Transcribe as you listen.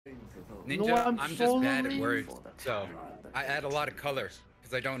Ninja, No, I'm just bad at sorry. words, so I add a lot of color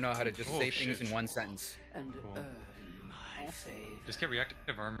because I don't know how to just say things in one sentence. Cool. Just get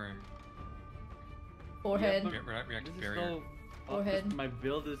reactive armor. Forehead. Get reactive barrier. Forehead. My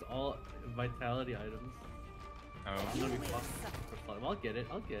build is all vitality items. Oh. I'm gonna be fucked. I'll get it.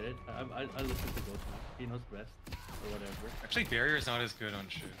 I'll get it. I listen to Ghost now. He knows best. Or whatever. Actually, barrier is not as good on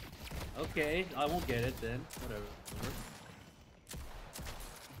shit. Okay, I won't get it then. Whatever.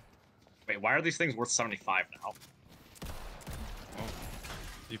 Wait, why are these things worth 75 now? Oh.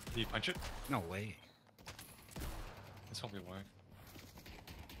 Do you punch it? No way. That's probably why.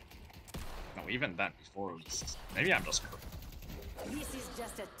 No, even then, before it was... Maybe I'm just... This is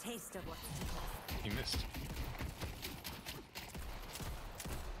just a taste of what's to come. You missed.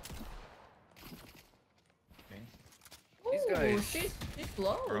 Okay. These Ooh, guys- she's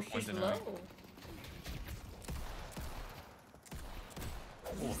low. We're up She's 1-9. low.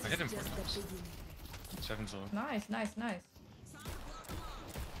 Oh, I hit him for Just the nice. beginning. 7's low. Nice, nice, nice.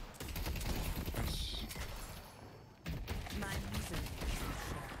 Nice. My misery.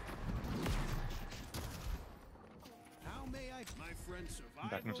 How may I, my friend, survive?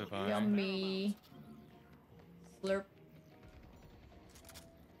 Back into the Yummy. Slurp.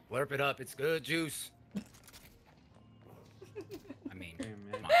 Slurp it up, it's good juice. I mean, Hey,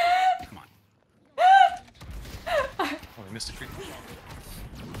 man. come on. Oh, I missed a creep.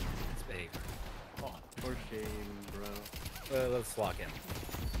 It's big. For shame, bro. Let's lock in.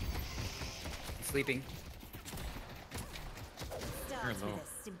 He's sleeping. Very Starts low. with a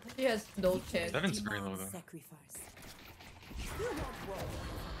simple She has no chance. 7's very low though. sacrifice. You won't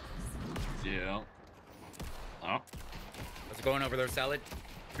worry. Yeah. Oh, How's it going over there, Salad?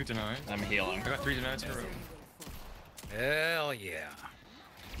 2 denies. I'm healing. I got 3 denies in a row. Hell yeah.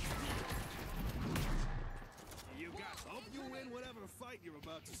 You guys, hope you win whatever fight you're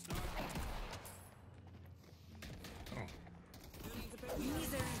about to start. Oh,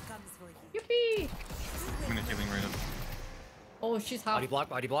 Misery comes for you. Yippee! I'm gonna healing right up. Oh, she's half. Body block,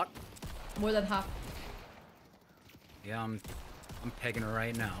 body block. More than half. Yeah, I'm pegging her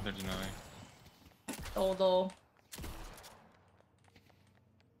right now. They're denying. Although.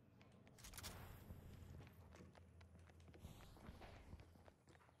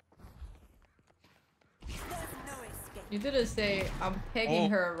 There's no escape. You didn't say I'm pegging Oh.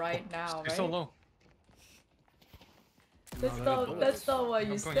 her right now, You're right? so low. That's No, not. no, That's not what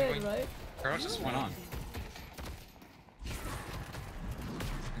you I'm going, said, I'm going. right? Crouch just went Come on. on.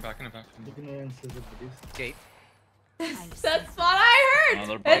 I'm back in the back. Gate. That's what I heard,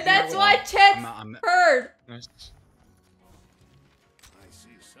 Another and bug that's here. what Chet I'm- heard. Nice. I see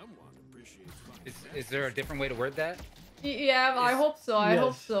someone appreciates fun. Is there a different way to word that? Yeah, I hope so. I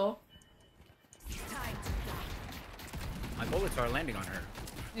hope so. Time to die. My bullets are landing on her.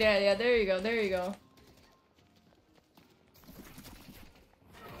 Yeah, yeah. There you go. There you go.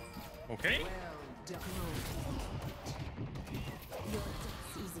 Okay.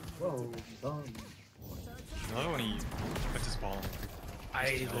 Whoa, done. I love when he puts his ball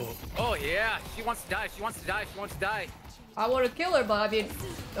in. Oh yeah, she wants to die. She wants to die. She wants to die. I want to kill her, but I mean,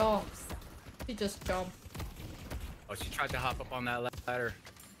 oh, she just jumped. Oh, she tried to hop up on that ladder.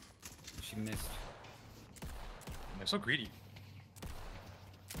 She missed. They're so greedy.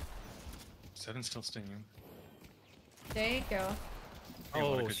 7's still stinging. Thank you.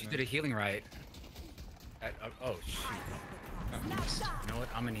 Oh, she did a healing right. Oh shoot. Oh, missed. You know what?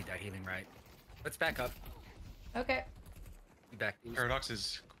 I'm gonna need that healing right. Let's back up. Okay. Back. Paradox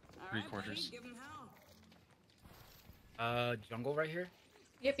is 3/4. Jungle right here?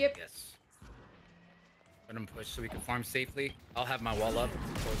 Yep, yep. Yes. Let him push so we can farm safely. I'll have my wall up, so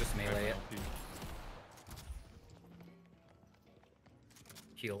we'll just melee it.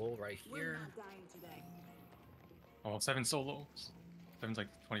 Heal right here. Oh, 7's so low. 7's like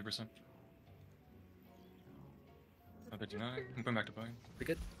 20%. Another deny. I'm going back to buying. We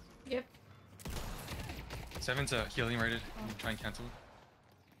good? Yep. 7's healing rated. Try and cancel it.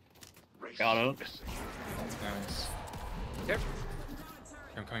 Got it. Nice. Yep.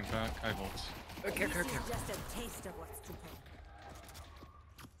 I'm coming back. I vault. Okay, okay, This okay. is just a taste of what's to come.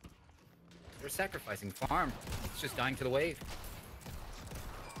 We're sacrificing farm. It's just dying to the wave.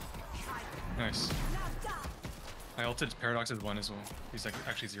 Nice. I ulted Paradox as 1 as well. He's like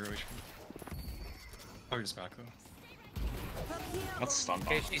actually 0 HP. Probably just back though. That's stun.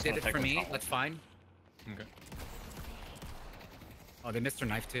 Okay, she did it for me. That's fine. Okay. Oh, they missed her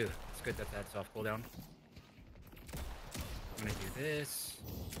knife too. It's good that that's off cooldown. I'm gonna do this.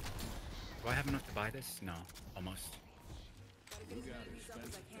 Do I have enough to buy this? No, almost. You got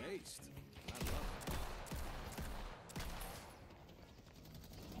expensive taste. I love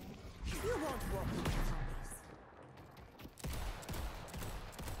won't walk with the zombies.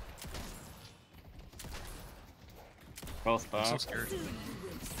 Both I'm so back. scared. Soon you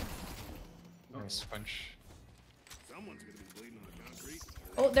will suffer. I'm gonna sponge. Someone's gonna be bleeding on the concrete.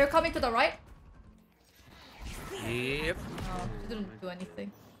 Oh, they're coming to the right. Yep. Oh, she didn't do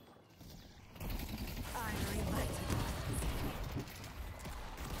anything. I'm revitalized.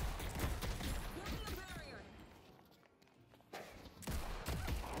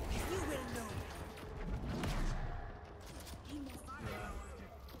 You will know.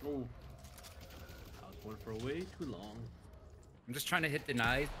 Oh. I was going for way too long. I'm just trying to hit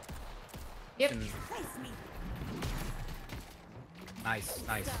deny. Yep. And Face me. nice,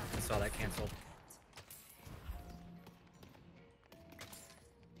 nice. I saw that cancel.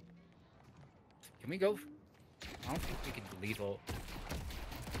 Can we go? I don't think we can leave ult.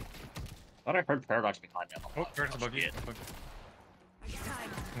 Thought I heard Paradox behind me. Oh, Paradox above you. shit. Above you. Time.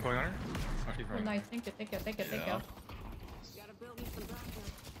 I'm going on her. Oh, she's Oh, running. nice. Thank you. Thank you. Thank you. Thank Yeah. you. Gotta build me some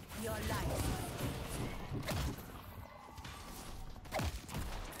backup. Your life.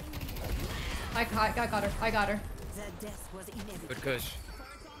 I got her. I got her. The death was inevitable. Good kush.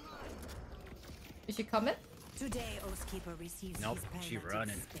 Is she coming? Today, Oathkeeper receives Nope, his she palliative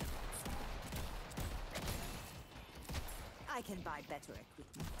running. spell. I can buy better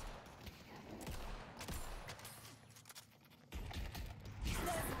equipment. There's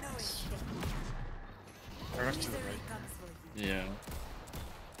no escape. Paradox to the Misery right. comes for you. Yeah.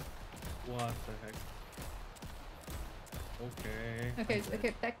 What the heck? Okay. Okay.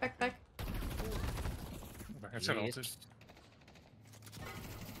 Okay. Back. My headset Yes. ulted.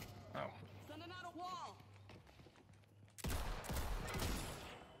 Oh.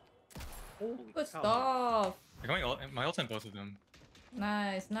 Holy Good cow. stuff. They're going my ult on both of them.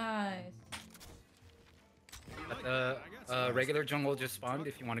 Nice. Nice. But the regular jungle just spawned.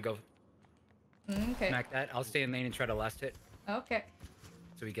 If you want to go Okay. smack that, I'll stay in lane and try to last hit, Okay.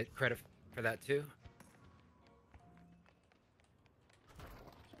 so we get credit for that too.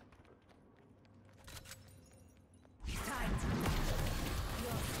 Time to die.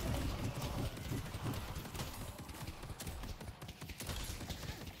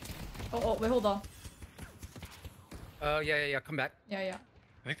 Oh. Wait. Hold on. Yeah. Come back. Yeah.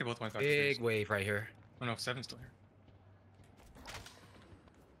 I think they both went back. Big to wave right here. Oh no, Seven's still here.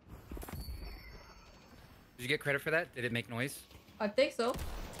 Did you get credit for that? Did it make noise? I think so. Okay.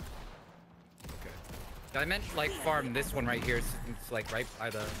 I meant like farm this one right here. It's like right by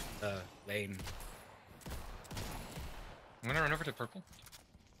the lane. I'm gonna run over to purple.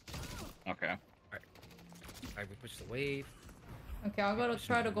 Okay. Alright, we push the wave. Okay. I'm gonna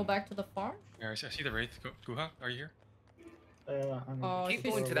try to go back to the farm. Yeah, I see the wraith. Guha, are you here? Oh, Keep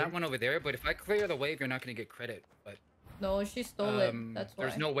she's going to that one over there, but if I clear the wave, you're not gonna get credit. But no, she stole it. That's why.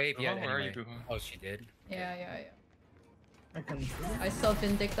 there's no wave yet. Where are you, Anyway. Guha? Oh, she did. Yeah. I saw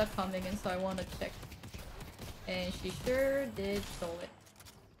Vindicta coming in, so I want to check. And she sure did stole it.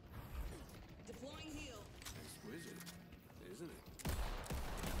 Exquisite, isn't it?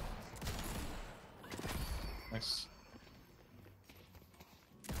 Nice.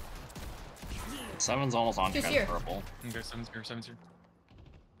 Seven's almost on She's red here. purple. Okay, Seven's here. Seven's here.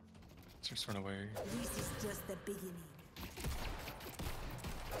 Let's just run away. This is just the beginning.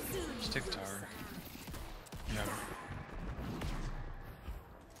 Just take the tower. Yeah.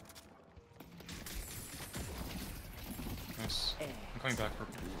 Nice. I'm coming back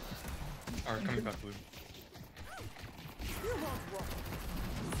purple. Or coming back blue. You won't walk.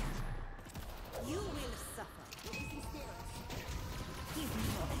 You will suffer. Give me your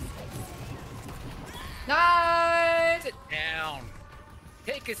Nice. Sit down.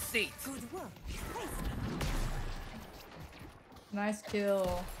 Take a seat. good work. Face me. Nice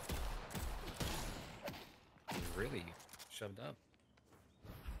kill. Really shoved up.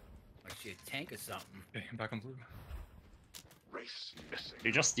 Like she a tank or something. Okay, I'm back on blue.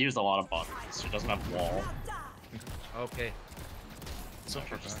 She just used a lot of buttons. She doesn't have wall. Now die. Okay. So So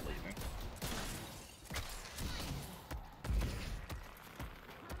far she's just back. leaving.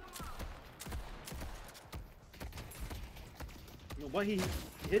 What, he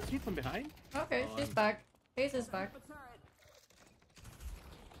hits me from behind? Okay, she's back. Haze is back.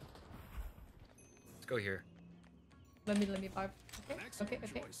 Let's go here. Let me buy. Okay. Excellent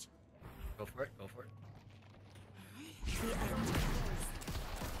Okay. choice. Go for it. Go for it. The end.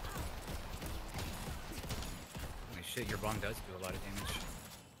 Holy shit, your bomb does do a lot of damage.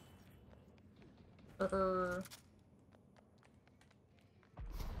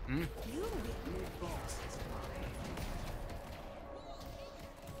 Hmm? You will.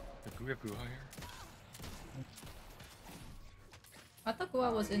 Do we have Guha here? I thought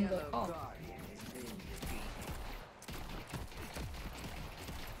Gua was in the call.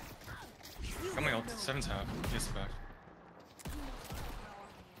 Got my ult. 7's half. He has the back.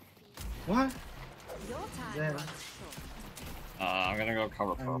 What? Your time Damn. runs short. I'm gonna go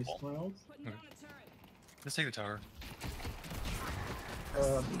cover I purple. missed my ult. Let's take the tower.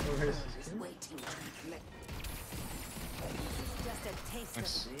 Oh, here's Just a taste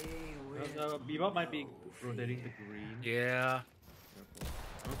Nice. of Bebop might be rotating to green. Yeah. Careful.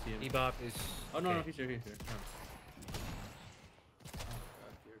 I don't see him. Bebop is. Oh no, no, okay. he's here, he's here. Oh. Oh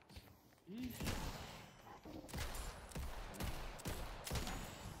god, here it's... Yeesh.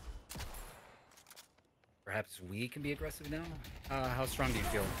 Perhaps we can be aggressive now? How strong do you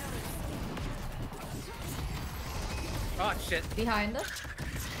feel? Oh shit. Behind us?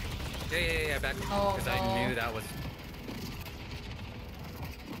 Yeah, back. Oh, Because no. I knew that was.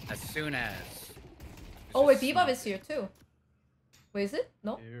 As soon as. Oh wait, Just Bebop smell is here too. Wait, is it?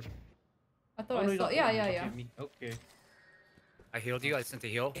 No? Here. I thought Oh, no, I he's saw. not- Yeah, he's yeah, not yeah. hitting me. Okay. I healed you. I sent a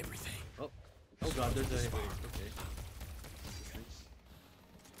heal. Oh god, there's a... Okay.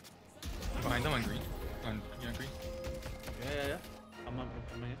 Behind them on green. On green. Yeah. I'm in.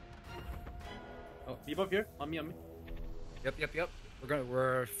 Oh, Bebop here? On me. Yep.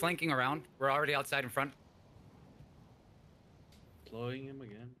 We're flanking around. We're already outside in front. Slowing him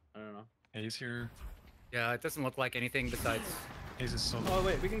again. I don't know. Haze here. Yeah, it doesn't look like anything besides. Haze is so low. Oh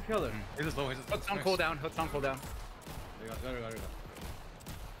wait, we can kill her. Haze is low. Haze is low. Hooks on Nice. cooldown. Hooks on cooldown. I got her.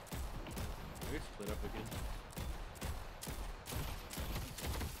 We split up again.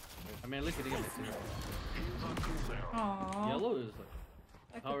 I mean, look at the Aww. Yellow is like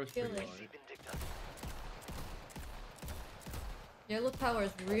I power is could kill pretty it. low. Yellow tower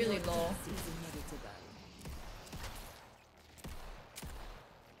is really low. is inevitable.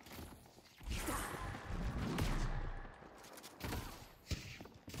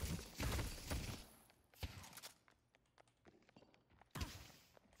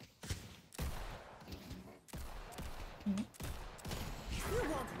 You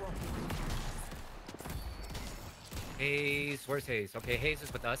won't walk in. Haze, where's Haze? Okay, Haze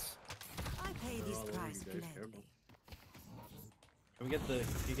is with us. I pay this all over price you guys, gladly. careful. Can we get the...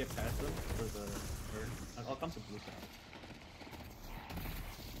 Can you get past them for the turn? I'll come to blue side.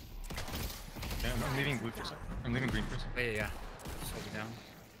 Yeah, I'm leaving blue for a second. I'm leaving green for a second. Yeah. Just hold it down.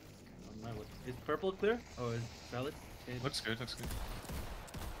 Is purple clear? Oh, is valid? Okay. Looks good.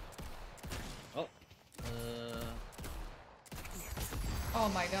 Oh. Oh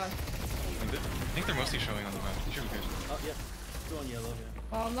my god. I think they're mostly showing on the map. It should be good. Oh, yeah. Two on yellow,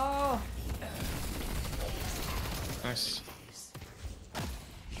 yeah. Oh no. Nice.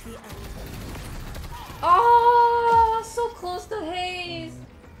 Oh, so close to Haze.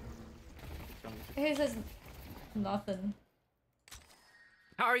 Haze has nothing.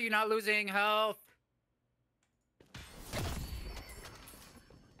 How are you not losing health?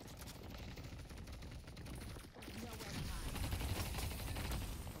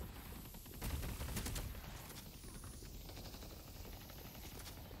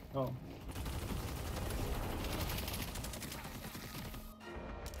 Oh.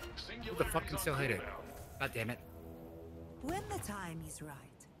 Who the fuck can still hit it? God damn it. When the time is right.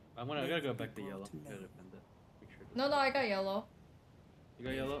 I gotta go back to yellow. Gotta defend that. Make sure that- No, I got yellow. You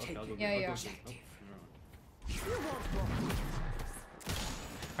got yellow? Okay, I'll go Yeah, green. yeah. I'll go green. Oh, no. You won't walk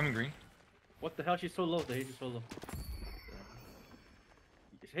I'm in green. What the hell? She's so low. The Haze is so low.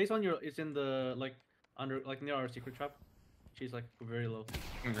 Haze on your... It's in the... Like, under... Like, near our secret trap. She's, like, very low.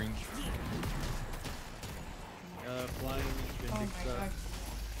 I'm in green. Flying... Oh big my stuff.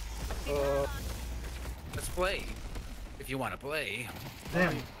 god. Let's play. If you want to play.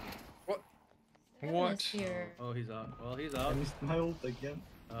 Damn. Seven What? is here. Oh, he's out. Well, he's I out. missed my ult again.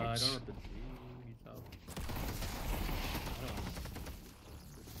 I don't know what to do. He's out. I don't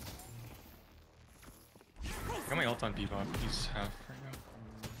know. Got my ult on Bebop. He's half right now.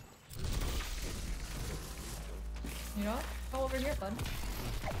 You know what? Come over here, bud.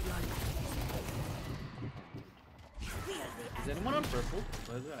 Is anyone on purple?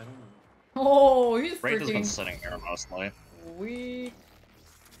 What is it? I don't know. Oh, he's Wraith has been freaking sitting here mostly. weak.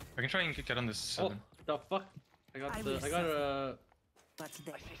 I can try and get on this 7. Oh, the fuck? I got I the... will I got but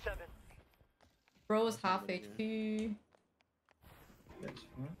then Bro is half HP. Yes.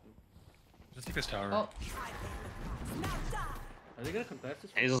 Huh? Just take this tower. Oh, Are they gonna contest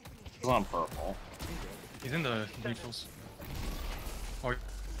this? Haze is on purple. He's in the neutrals. Oh,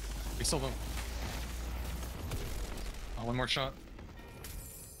 he's still low. Oh, one more shot.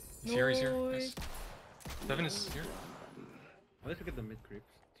 He's here. Nice. 7 is here. Let's look at the mid creeps.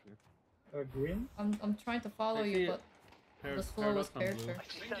 Green? I'm trying to follow I see you, it. but The slowest Paradox on blue.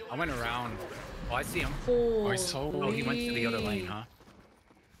 character. I went around. Oh, I see him. Holy. he's so- Oh, he went to the other lane, huh?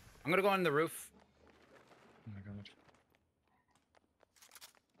 I'm gonna go on the roof. Oh my god.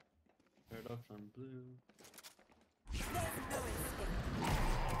 Paradox on blue.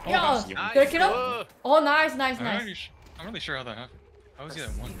 Yo, Nice. they're kill. Whoa. Oh, nice, nice, I'm nice. not really sure how that happened. How was he at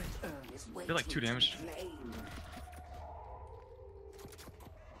 1? I did like 2 damage.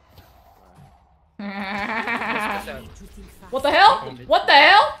 What the hell? Oh. What the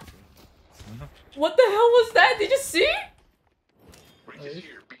hell? I don't know. What the hell was that? Did you see?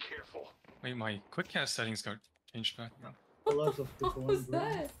 Wait, my quick cast settings got changed back. Lots of What people was on, bro.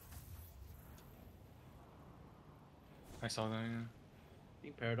 that? I saw that, yeah. I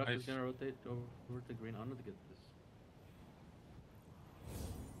think Paradox is gonna rotate over to green. I want to get this.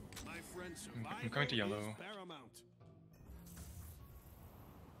 My friend, I'm coming to survival yellow. is paramount.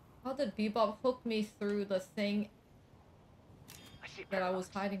 How did Bebop hook me through the thing that I was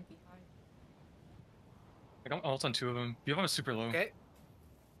hiding behind? I got ult on 2 of them. Bebop is super low. Okay.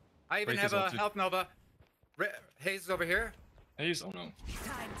 I even Break have is a ulted. health Nova. Hayes is over here. Hey, oh no. Time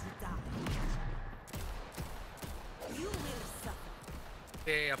to die. You will suffer.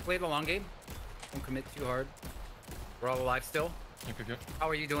 Okay, I played the long game. Don't commit too hard. We're all alive still. Okay, good. How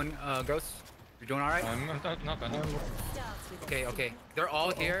are you doing, Ghost? You doing all right? I'm not bad. Starts with Okay, okay. They're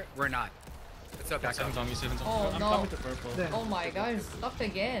all here. We're not. What's up, back up? 7's on me, 7's on me. Oh I'm no. coming to purple. Damn. Oh my god, I'm stuck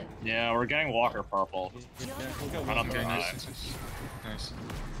again. Yeah, we're getting Walker purple. Yeah, we'll get Run one up more. to Okay, high. nice. Nice.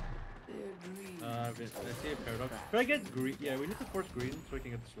 I see a Paradox. Should I get green? Yeah, we need to force green so we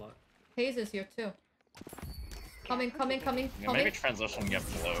can get the slot. Hayes is here too. Coming. Yeah, maybe transition and get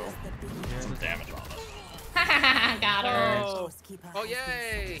blue. Some damage on us. Got her. Oh, oh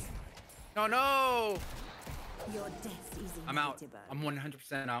yay! No, no! Your death is I'm out. inevitable. I'm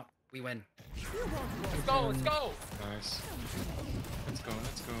 100% out. We win. You won't walk Let's go, let's go! Nice. Let's go,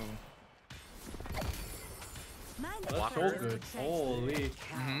 let's go. Mind Oh, the that's so Walker. good. Holy.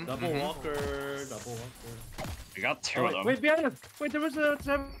 Mhm, Double mhm. Walker. Double Walker. We got 2 Oh, of them. wait, behind us. Wait, there was a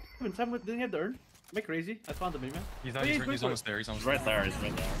 7. 7 didn't he have the urn? Am I crazy? I found the mini man. He's, Wait, he's, he's almost there, he's almost He's right there, he's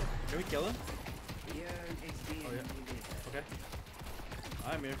right there. Can we kill him? Oh, yeah. Okay.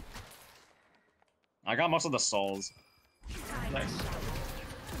 I'm here. I got most of the souls. Nice.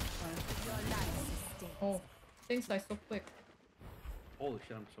 Oh, things die so quick. Holy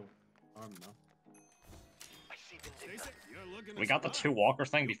shit, I'm so armed now. Stacy, you're looking We at got the spot. 2 Walker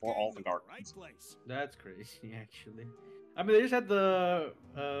thing before all the Right guardians. place. That's crazy, actually. I mean, they just had the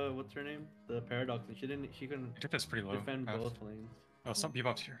what's her name? The Paradox, and she couldn't I think that's pretty low. defend both lanes. Oh, some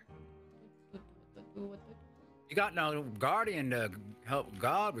Bebop's here. You got no guardian to help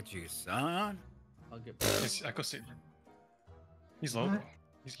God with you, son. I'll get. It's Echo State. He's low. What?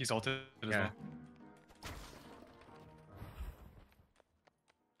 He's ulted as Yeah. well.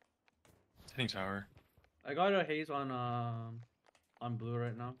 He's hitting tower. I got a haze on blue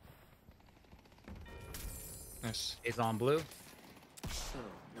right now. Nice. Is on blue.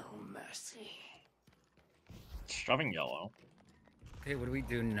 Shoving yellow. Okay, what do we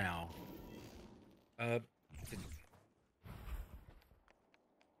do now?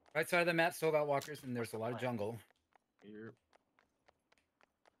 Right side of the map still got walkers, and there's a lot of jungle. Here.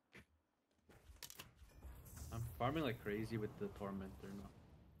 I'm farming like crazy with the Tormentor now.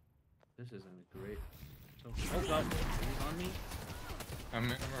 This isn't great. So, oh god, he's on me.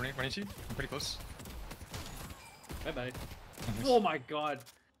 I'm running to you. I'm pretty close. Bye bye. Nice. Oh my god.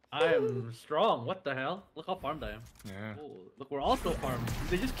 I am strong. What the hell? Look how farmed I am. Yeah. Oh, look, we're also farmed.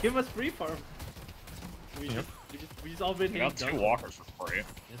 They just give us free farm. We Yep. we just all been We got 2 Walkers for free.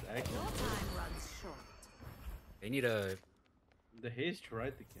 It's actually Your time runs short. They need a. the haze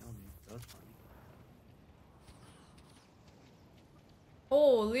tried to kill me. That was funny.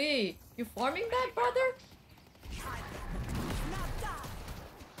 Holy, you farming that, brother?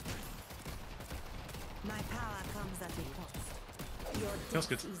 My power comes at a cost. Your Feels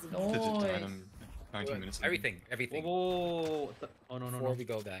good. death is No. inevitable. Did Nice. them 19 minutes. Everything, Whoa, everything. whoa. What the? Oh no no Before no. we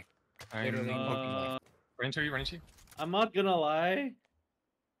go back. I'm literally Uh, running to you. I'm not gonna lie.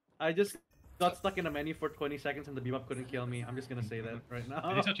 I just got stuck in a menu for 20 seconds and the Bebop couldn't kill me. I'm just gonna say that right Did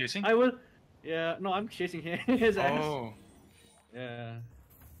now. he start chasing? I will. Yeah, no, I'm chasing his ass. Oh. Yeah.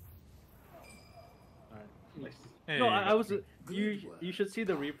 Alright. Nice. Hey, No, I was. You should see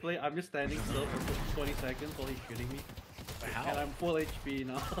the replay. I'm just standing still for 20 seconds while he's shooting me, and How? I'm full HP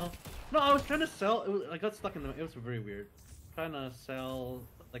now. No, I was trying to sell. I got stuck in the. It was very weird. Trying to sell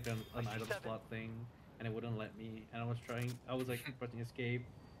like an item slot thing, and it wouldn't let me. And I was trying. I was like pressing escape,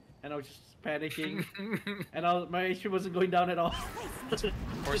 and I was just panicking, and my HP wasn't going down at all.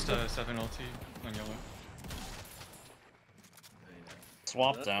 Forced 7 ulti on yellow.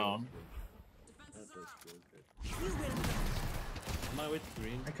 Swap That down. That does feel good. On my way to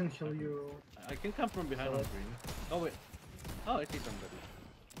green. I can kill you. I can come from behind on green. Oh wait. Oh, I see somebody.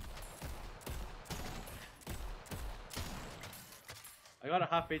 I got a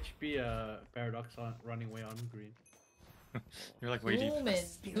half HP paradox on running away on green. You're like way deep.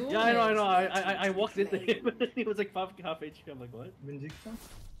 Yeah, I know. I walked into him and he was like half HP. I'm like, what? Vindicta?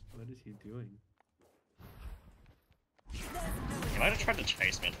 What is he doing? He might have tried to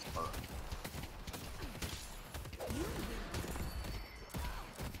chase me into the bird.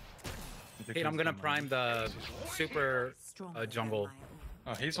 Hey, I'm gonna prime the super jungle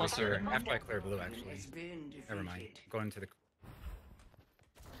Oh, he's also after I clear blue, actually. Never mind. Going into the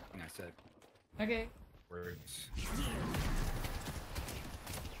thing I said. Okay. Words.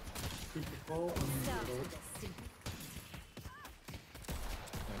 Superfall on the road.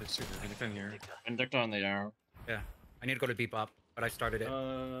 No, there's super. Anything here? Vindicta on the arrow. Yeah. I need to go to Bebop, but I started it.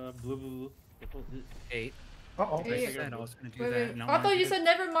 Blue. 8. Uh-oh. Hey, I said I was gonna do Wait, that. wait. No, I thought you said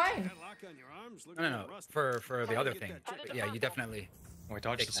never mind. That lock on your arms looking No. rusty. For the other thing. But yeah, you definitely. Oh, I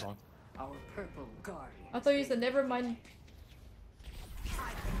dodged Take the that. song. Our purple guardian. I thought you said never mind.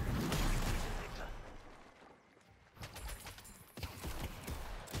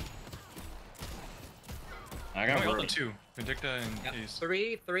 I I got got ult on word. 2. Vindicta and Yeah, Ace.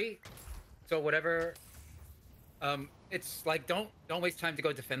 3. So whatever. It's like don't waste time to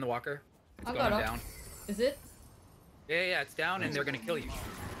go defend the walker. It's I going got up. down. Is it? Yeah, it's down, and they're gonna kill you.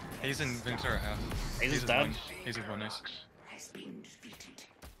 Ace and Vindicta are half. Ace is is dead. one. Ace is 1, nice. Has been defeated.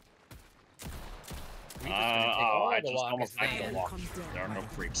 We're just gonna take all I the just almost walkers backed the down. walk. There are no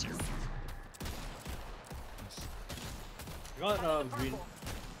creeps here. I got green.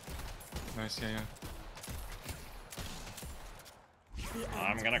 Nice, yeah.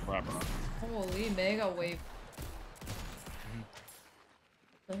 I'm gonna grab her. Holy mega wave.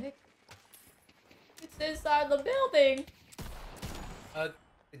 The heck? It's inside the building. The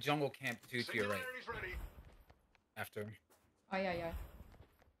jungle camp 2 to your right. After. Oh yeah, yeah.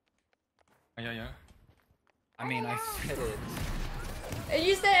 Yeah. I mean, I said it. And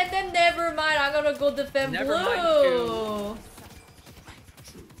you said, and then never mind. I'm gonna go defend Never mind, blue.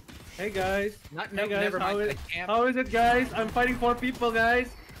 Hey guys. Not Hey no, guys, never mind. how The is, camp. how is it, guys? I'm fighting 4 people, guys.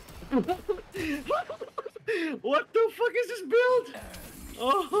 What the fuck is this build?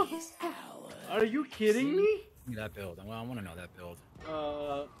 Oh, are you kidding me? That build. Well, I want to know that build.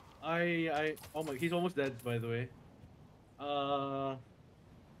 Oh my, he's almost dead, by the way. No!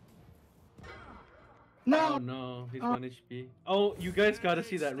 Oh no, he's 1 HP. Oh, you guys gotta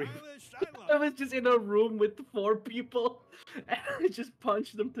see that ring. Stylish, I was just in a room with 4 people, and I just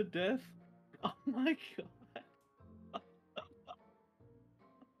punched them to death. Oh my god.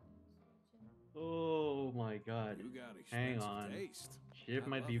 Oh my god. You got Hang expensive on. taste. Shiv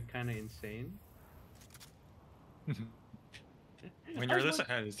might be kind of insane. When I you're this was-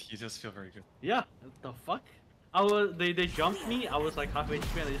 ahead, you just feel very good. Yeah, what the fuck? They jumped me, I was like half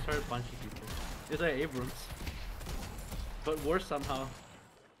HP and I just started punching people. It's like Abrams. But worse somehow.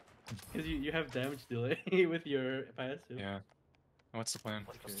 Because you have damage delay with your passive. Yeah. What's the plan?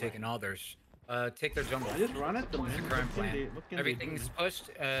 Just taking all theirs. Take their jungle. I just run at them, That's the man. current What can plan. they- what can they Everything's do? pushed,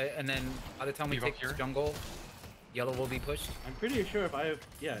 and then by the time we Leave up take this here? jungle, yellow will be pushed. I'm pretty sure if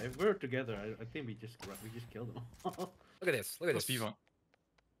if we're together, I think we just kill them. Look at this. Look at Let's this. be one.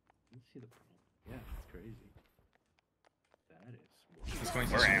 Let's see the problem. Yeah, it's crazy. That is. He's going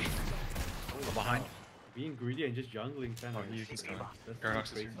to Where am Go behind. Being greedy and just jungling kind Oh, of. he's going. That's Paradox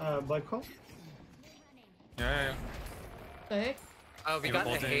is crazy. here. Black hole? Yeah. The heck? Oh, we Hey, got the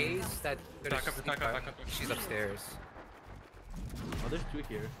Bolton. haze. That Back up, back up, back up. She's upstairs. Oh, there's 2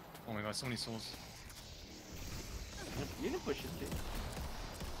 here. Oh my god, so many souls. You can push it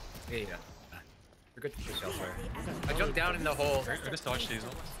too. Yeah. We're good to push elsewhere. I jumped down in the hole. I just dodged Hazel.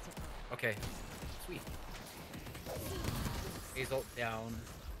 Okay. Sweet. Hazel down.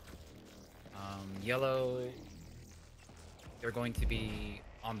 Yellow. They're going to be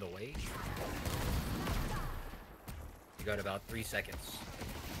on the way. You got about 3 seconds.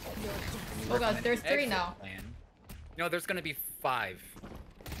 Oh god, there's 3 Exit now. plan. No, there's gonna be 5.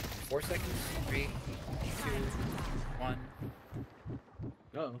 4 seconds. 3, 2, 1.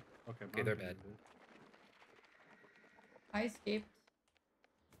 Oh, okay. Okay, they're bad. I escaped.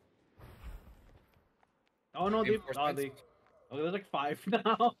 Oh no, Reinforcements? there's like 5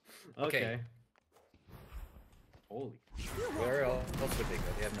 now. Okay. Okay. Holy. Where else would they go?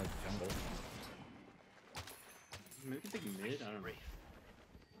 They have no jungle. Maybe we can take mid. I don't know.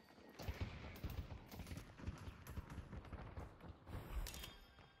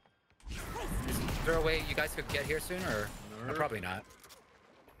 Is there a way you guys could get here soon, or No. probably not?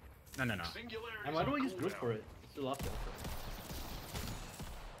 No, no, no. And why do I use group for it? It's still lost it.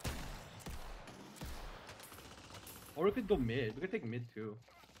 Or we could go mid. We could take mid too.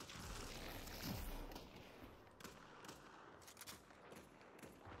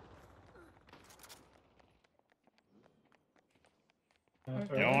 You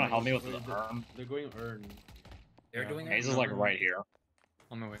don't want to help me with the Wait, arm? They're going earn. They're Yeah. doing Maze it. is like right here.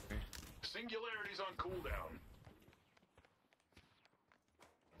 On my way. Singularity's on cooldown.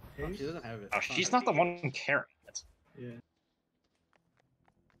 Oh, she doesn't have it. Oh, she's not the one carrying it. Yeah.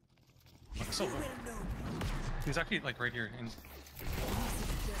 So, he's actually like right here in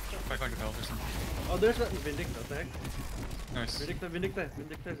 500 health or something. Oh, there's a Vindicta. What the heck? Nice.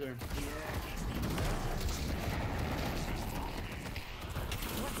 Vindicta's there.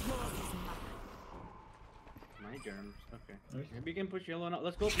 My germs. Okay. Nice. Maybe you can push yellow now.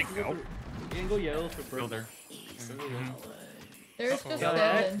 Let's go. Should We go. can go yellow for Still purple. there. There's Uh-oh. just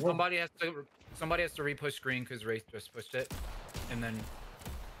Yeah, 7. Somebody has to re-push green because Wraith just pushed it, and then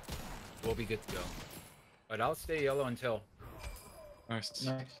we'll be good to go. But I'll stay yellow until. Nice.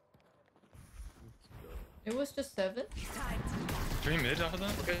 Nice. It was just 7. Dream mid off of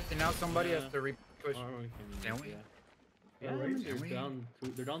that? Okay, and now somebody Yeah. has to re-push. Or we can. Can we? Yeah. Yeah, Yeah, right. they're Can we? down two.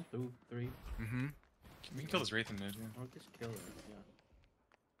 They're down 2, 3. Mm-hmm. We can kill this Wraith in mid, yeah. Or just kill her. Yeah.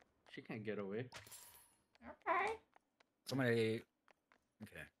 She can't get away. Okay. Somebody.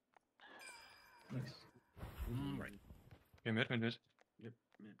 Okay. Nice. All right. Okay, mid. Yep. Mid.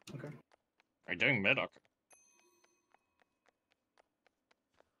 Okay. Are you doing mid? Okay.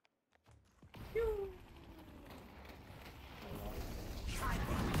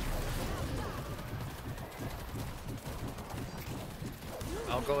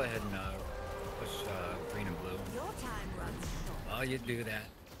 I'll go ahead and push green and blue. Your time runs short. Oh, you do that.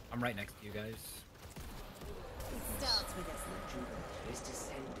 I'm right next to you guys. It starts with us.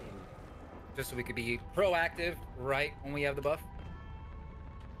 Just so we could be proactive right when we have the buff.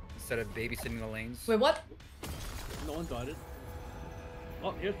 Instead of babysitting the lanes. Wait, what? No one got it.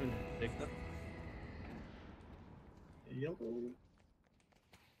 Oh, here's Vindicta. Yellow. Oh,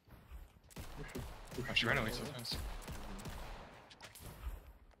 she ran away so fast.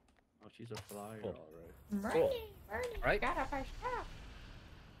 Oh, she's a flyer. Cool. Alright. Cool. Bernie, Right. gotta push up.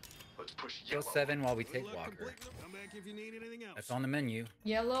 Let's push Kill yellow. 7 while we Good take luck Walker. completing them. Come back if you need anything else. That's on the menu.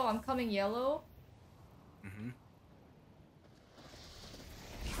 Yellow, I'm coming yellow. Mm-hmm.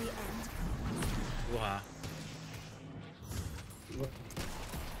 The end. Woo-ha.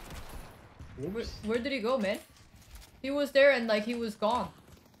 Where did he go, man? He was there and like he was gone.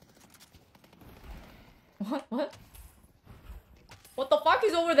 What? What? What the fuck?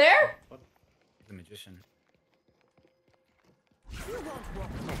 He's over there? The magician. You won't walk.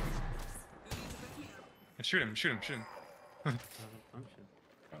 And shoot him. Function. Uh-oh.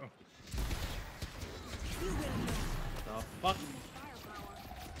 The fuck?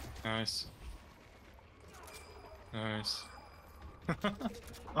 Nice. Nice.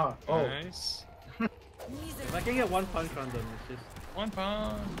 Ah, oh. Nice. If I can get one punch on them, it's just. One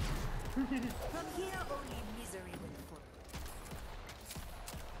punch. From here, only misery will follow.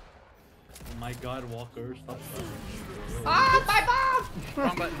 Oh my god, Walker, stop fighting. Ah, my bomb!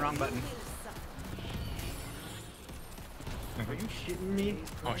 Wrong button, wrong button. Are you shitting me?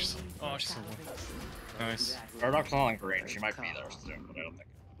 Oh, she's so low. Nice. Paradox not on green. She might be there soon, but I don't think.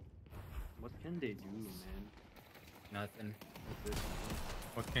 What can they do, man? Nothing.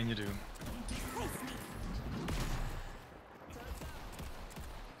 What can you do?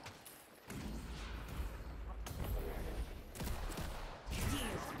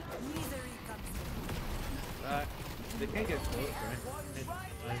 Misery comes. They can't get close,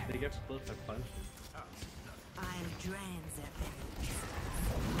 right? They get close by punching. I'll drain their bellies.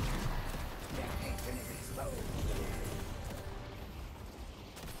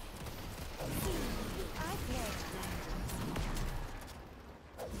 I pledge vengeance.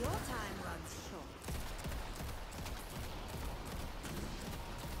 Your time runs short.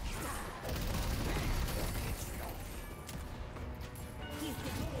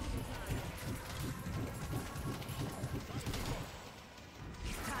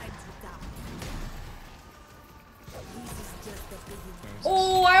 Time to die. This is just the beginning.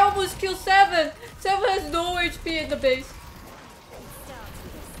 Oh, I almost killed 7! 7 has no HP in the base. Starts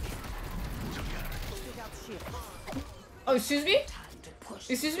with us. Pick up shield. Oh, excuse me?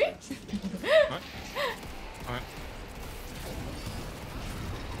 Excuse me? What? What?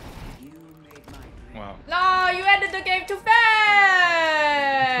 Wow. No, you ended the game too fast!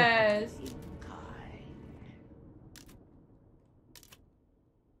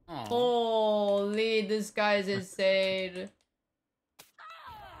 Aw. Holy, this guy's insane.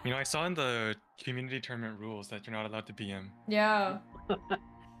 You know, I saw in the community tournament rules that you're not allowed to BM. Yeah.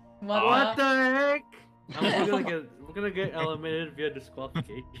 What the? the heck? We're gonna get eliminated via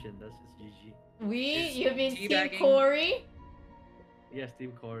disqualification. That's just GG. Is You mean Team teabagging- Corey? Yes,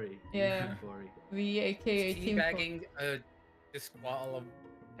 Team Corey. Yeah. Team Corey. We aka Team Corey. Teabagging disqual.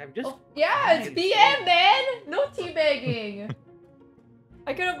 I'm just. Oh, yeah, it's BM, man! No teabagging!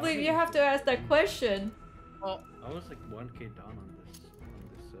 I couldn't believe you have to ask that question. Well, I was like 1K down on this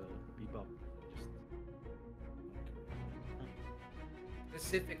bebop.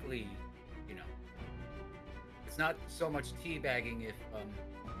 specifically, you know, it's not so much teabagging if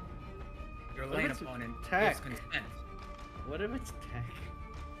your What if lane it's opponent tech? gives consent. What if it's tech?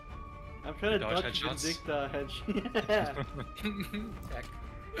 I'm trying to Dodge dodge headshots? the headshot. Yeah. Tech.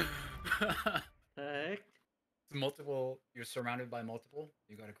 Heck. Multiple. You're surrounded by multiple.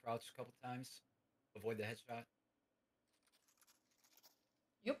 You gotta crouch a couple times. Avoid the headshot.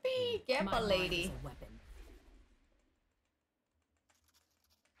 Yuppie, get My my mind lady. is a weapon.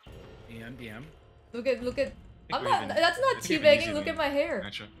 BM. Look at. I'm we're not. even- That's not I think we're teabagging. easy Look to at my hair.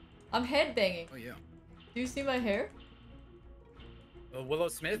 Matchup. I'm headbanging. Oh yeah. Do you see my hair? Willow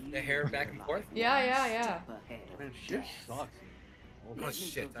Smith, the hair back and forth. Yeah. Man, shit sucks. Oh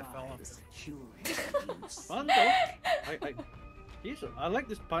shit, I fell off. Fun though. I like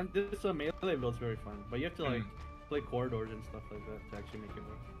this punt. This melee build's very fun, but you have to like play corridors and stuff like that to actually make it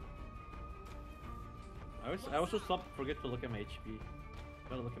work. I also forget to look at my HP.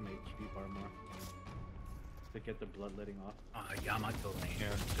 Gotta look at my HP bar more to get the blood letting off. Yamato lane.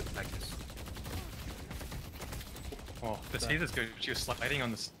 Yeah. Should practice. Oh, this Haze is good. She was sliding on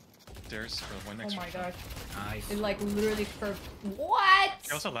the stairs for one Oh extra. my gosh. Nice. It like literally curved. What?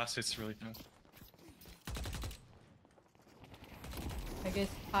 She also last hits really fast. I guess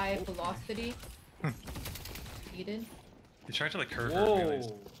high velocity. Eden. He tried to like curve her Whoa.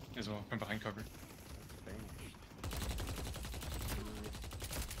 melees as well from behind cover.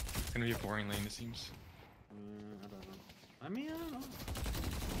 It's gonna be a boring lane, it seems. I don't know. I mean, I don't know.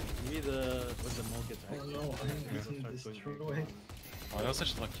 Maybe when the Mo gets Oh no, I'm getting destroyed. Oh, that was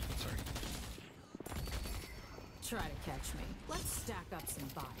such luck. Sorry. Try to catch me. Let's stack up some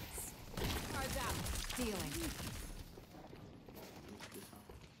bodies. Cards out. Dealing.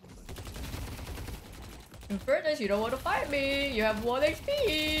 In fairness, you don't want to fight me. You have 1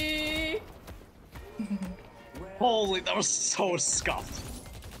 HP. Holy, that was so scuffed.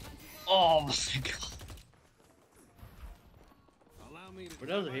 Oh my god. Allow me to But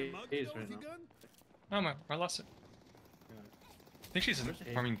that was grab a my mug, haze you right know, now. gun? Oh my, I lost it. I think she's Where's the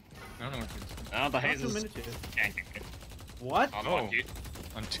Haze? farming. I don't know what she's Ah, the Not haze 2 is minutes yet. ganking. What? Unlucky.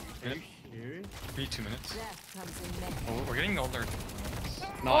 on 2 Are you minutes. serious? 2 minutes. Death comes in May. Oh, we're getting older.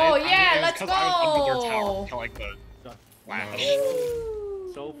 No, Oh, yeah, it was let's 'cause I was under your go. tower to like the flash.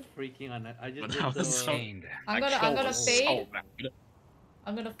 So freaking on that. I just But did that was so- the... I'm That gonna kill was fade. so bad.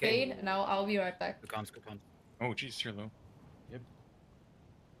 I'm gonna Okay. fade, and I'll be right back. Good comms, good comms. Oh jeez, you're low.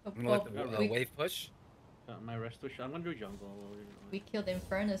 I'm gonna let the we, wave push. my resto shot. I'm gonna do jungle. we killed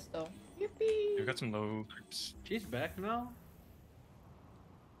Infernus though. Yippee! You've got some low creeps. She's back now?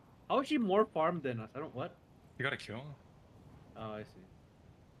 How is she more farmed than us? I don't... What? You got a kill. Oh, I see.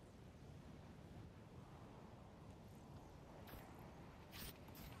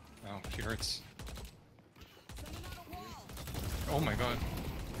 Oh, she hurts. Oh my god.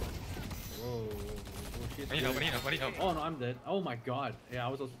 Whoa. I need help, I need help, I need help. Oh no, I'm dead. Oh my god. Yeah, I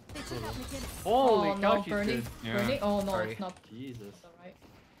was also... They took out McKinnon. Holy Oh cow, no, she's Bernie. dead. Yeah. Bernie? Oh no, Sorry. it's not. Jesus. It's alright.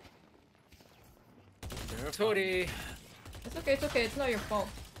 Terrifying. Tori. It's okay, it's okay. It's not your fault.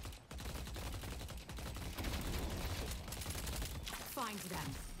 Find them.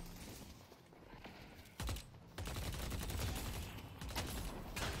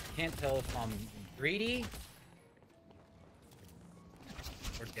 Can't tell if I'm greedy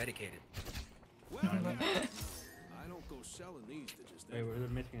or dedicated. Well, I don't go selling these to just Wait, we're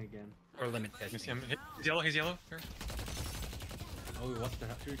missing again. Or limit Let me see, testing. he's yellow, he's yellow. Here. Oh, what the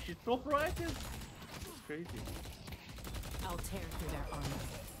hell? Dude, she's so proactive. It's crazy. I'll tear through their armor.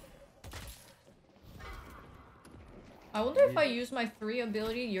 I wonder if I use my 3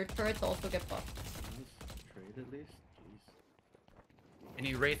 ability, your turrets also get buffed. Nice trade at least. Jeez.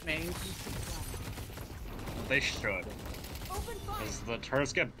 Any Wraith mains? They should. Open fire. Because the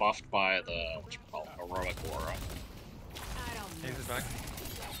turrets get buffed by the heroic aura. I don't Haze miss. is back.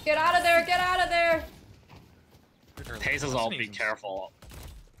 Get out of there! Get out of there! Good girl. Hazes, Lots all of be reasons. careful.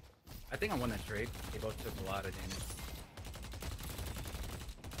 I think I won that trade. They both took a lot of damage.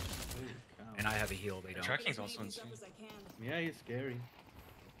 Holy cow. And I have a heal, they don't. Tracking's also insane. Yeah, he's scary.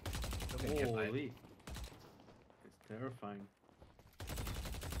 Still gonna get by it. Holy. It's terrifying.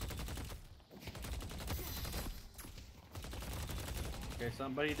 Okay,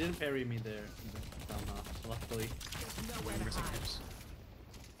 somebody didn't parry me there. Somehow, luckily. Nowhere to hide.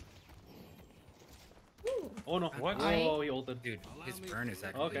 Oh no! What? Oh, he ulted. Dude, his burn is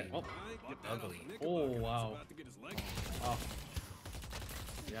actually Okay. Oh. ugly. Oh wow. Oh.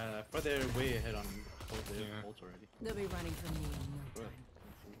 Yeah, I thought they're way ahead on both their Yeah. ults already. They'll be running from me in no Right.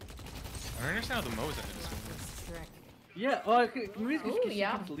 time. I don't understand how the Mo's ahead this one. This trick. Yeah. Oh, maybe it's Ooh, because she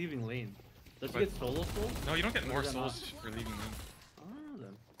yeah. keeps leaving lane. Does she But- get solo soul? No, you don't get Or more is that not? souls for leaving them. Ah,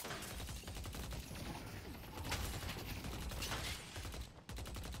 then.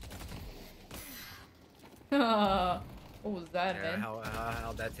 What was that, Yeah, man?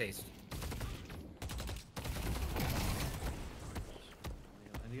 how'd that taste?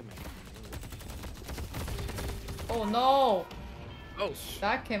 I need my. Oh no! Oh,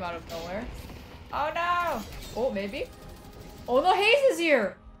 That came out of nowhere. Oh no! Oh, maybe? Oh no, Haze is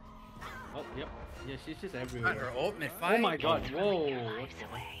here! Oh, yep. Yeah, she's just not everywhere. her ultimate Oh fight. my god, whoa! What the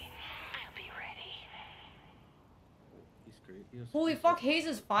heck? He's great. He was- Holy fuck, Haze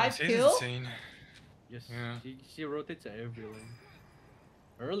is 5 This is kills? insane. Yes, Yeah. she rotates to every lane.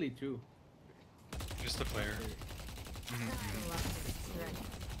 Early too. Just the player. I love this trick.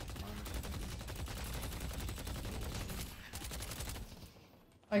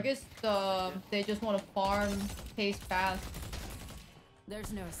 I guess they just want to farm Haze fast.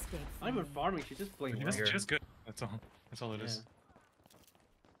 There's no escape. Not even farming, she's just playing well. She's just good. That's all. That's all it is.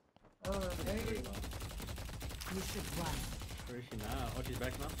 Very Alright. well. You should run. Where is she now? Oh, she's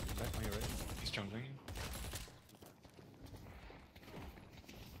back now? She's back on your right. He's jumping.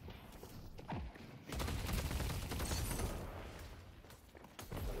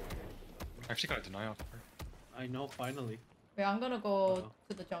 I actually got a deny off of her. I know, finally. Wait, I'm gonna go Uh-oh.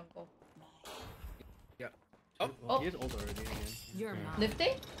 to the jungle. Yeah. Oh, Oh. he is old already again. You're Yeah. mine.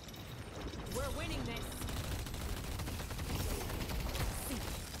 Lifting? We're winning this.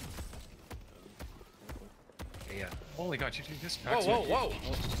 Okay, yeah. Holy god, you just Whoa, whoa, whoa!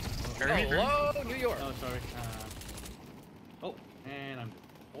 Carry me, carry me. Hello, New York. Oh, sorry. Oh, and I'm.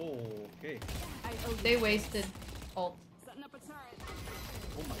 Oh, okay. I owe you. They wasted ult. Setting up a turret.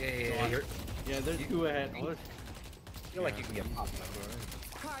 Oh my Yeah, yeah, yeah. god. You're, Yeah, they're two ahead. What? I feel like you can get popped up.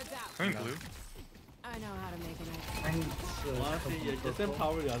 Cards out. Coming blue. I know how to make an exit. Thanks. Honestly, yeah, just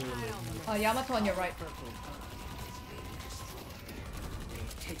empower the other lane. Yamato on your right.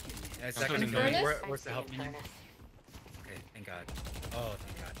 Yeah, it's I'm actually closing going. furnace. Where's the help menu? Okay, thank God. Oh,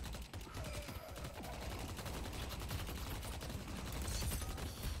 thank God.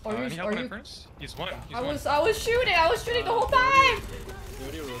 Are Any you? help Are on that you? furnace? He's one. He's I one. was shooting. I was shooting the whole time. They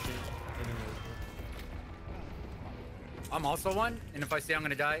already rotate. They didn't rotate. I'm also one, and if I say I'm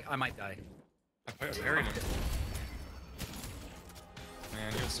gonna die, I might die. I parried him.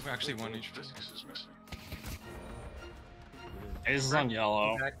 Man, he was actually 1 HP. Ace is on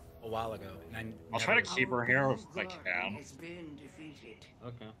yellow. Back a while ago, and I'll try to keep her here if I can.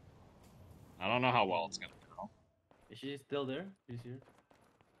 Okay. I don't know how well it's gonna go. Is she still there? She's here.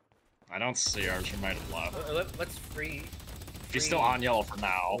 I don't see her. She might have left. Let's free. She's still on yellow for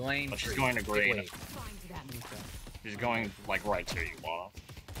now, Lane but she's free. going to Big green. wave. Find them. Okay. She's going like right to you, Lana.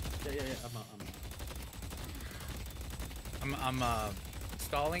 Yeah. I'm I'm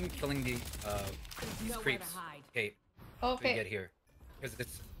stalling, killing the these Nowhere to creeps. hide. Kate, so we get Okay. here, because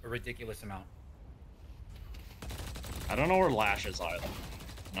it's a ridiculous amount. I don't know where Lash is either.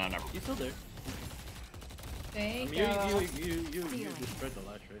 No, never. He's still there. I Thank mean, you destroyed the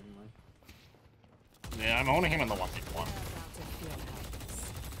last right in line. Yeah, I'm owning him in the 1v1. They're about to feel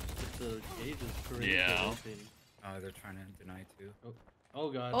helpless. Just the cage is crazy. Yeah. rotating. Oh, they're trying to deny too. Oh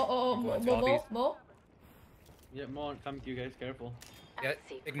god. Oh, I'm going to Mo. lobbies. Yeah, more coming to you guys. Careful. Yeah,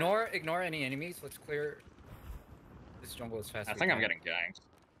 ignore any enemies. Let's clear this jungle as fast I as think we I'm can. getting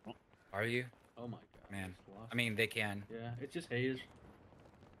ganked. Are you? Oh my god. Man. just lost. I mean, they can. Yeah, it's just Haze.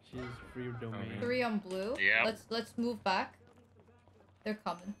 She's free domain. yeah. 3 on blue. Yeah. Let's move back. They're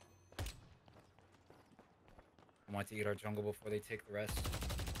coming. I want to get our jungle before they take the rest.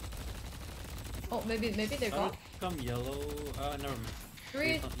 Oh, maybe they got. Come yellow. Never mind.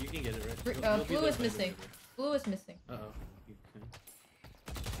 3. You can get it right. You'll be Blue there is by the missing. river. Blue is missing. Uh oh. You can.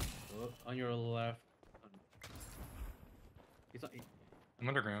 Oh, on your left. He's not. I'm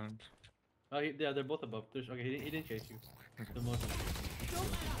underground. Oh, yeah, they're both above. Okay, he didn't chase you. Okay. The most.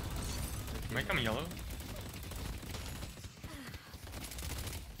 Am I coming yellow?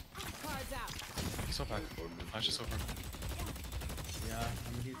 Cards out. He's so back. Lash is so far. Yeah,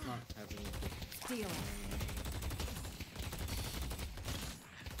 I mean he's not having. Stealing.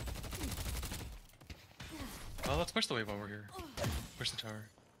 Oh, let's push the wave while we're here. Push the tower.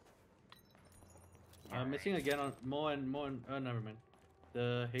 Missing again on Mo and. Oh, never mind.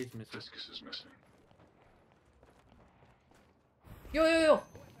 The haze misses. Discus is missing. Yo.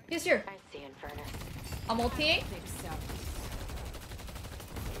 He's here. I see Infernus. I'm ulting. Big stuff.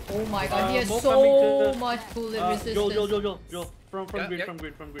 Oh my god, he has Mo so coming to the- much bullet resistance. Joel. From Yeah, green, yeah.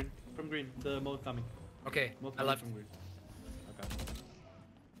 from green. The Mo coming. Okay, Mo I coming left. from green. Okay.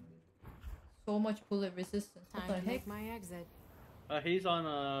 So much bullet resistance. What the Time to heck? make my exit. He's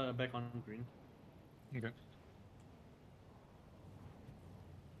on back on green. Okay.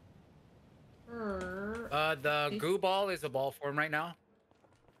 The goo ball is a ball form right now.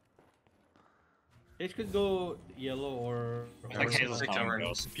 Haze could go yellow or. I think Haze is Take coming, tower and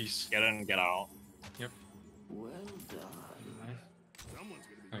Ghost. peace. Get in, get out. Someone's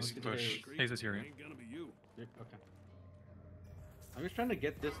gonna be Nice Okay. push. Haze is here. Ain't gonna be you. Yeah, okay. I'm just trying to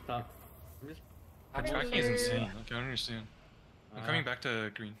get this top. I'm just. Our tracking is insane. Like, I don't understand. I'm coming back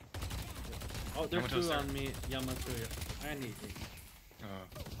to green. Oh, there's Yamato's two there. on me. Yamato. Yeah. I need it. Uh,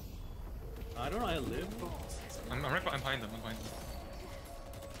 I don't know how to live. I'm right. I'm behind them.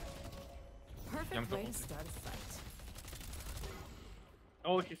 Perfect Yamato way to ulted. start a fight.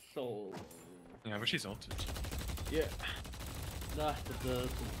 Oh, she's so. Yeah, but she's ulted. Yeah. The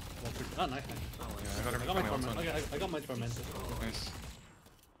oh, nice. Yeah, I got her. I got my my ult torment. on. I got my tormented. Nice.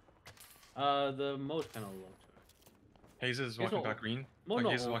 The Mo's kind of low. Haze is Haze walking ult. back green. Mo Like, no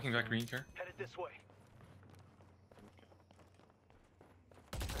Haze is ult. walking back green here. Headed this way.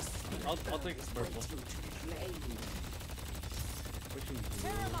 I'll take purple. Pushing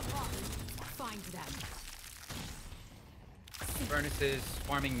Tear blue. them apart. Find them. Furnace is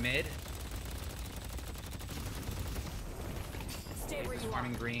farming mid. Stay where Haze is you are.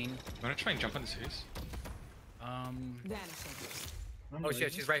 farming green. I'm gonna try and jump on this Haze. Vanishing. Oh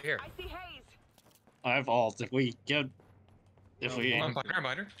shit, she's right here. see Haze. I have ult. If we get, if we, I'm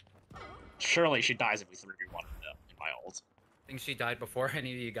behind her. surely she dies if we 3v1 in my ult. I think she died before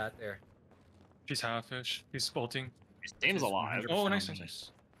any of you got there. She's half-ish. He's ulting. His team's alive. Oh, nice.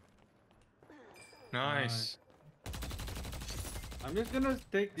 Nice. I'm just gonna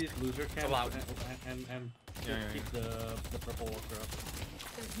take these loser camps Allow. and Yeah, keep the purple walker up.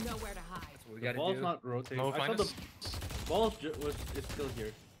 There's nowhere to hide. That's what we The gotta ball's do. not rotating. Mo I saw find the us. ball is still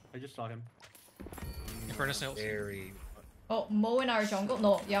here. I just saw him. Infernus nails. Very. Oh, Mo in our jungle?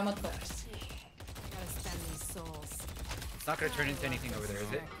 No, Yamato. Gotta spend these souls. It's not gonna turn into anything over there,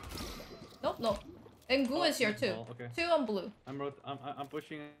 is it? Nope. And Goo is here too. Ball, okay. 2 on blue. I'm pushing out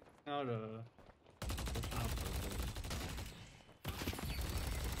pushing out purple.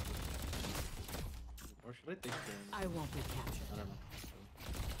 Or should I take turn? I won't be captured. I don't know.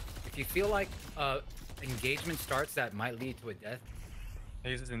 If you feel like engagement starts that might lead to a death,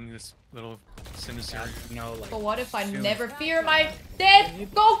 Haze is in this little sinister yeah, area. you know, like. But what if I soon. never fear my death?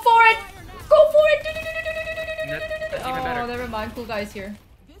 Go for it! Go for it! That's even better. Oh, never mind. Cool guys here.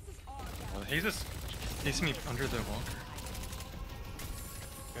 Haze is chasing me under the walker.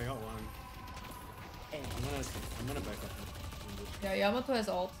 Okay, I got one. I'm gonna back up. Yeah, Yamato has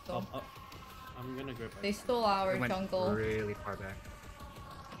ult, so Up. I'm gonna grab back. they stole our We went jungle. really far back.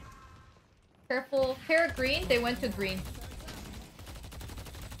 Careful. Pair green. They went to green.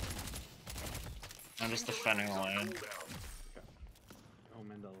 I'm just defending the lane. Oh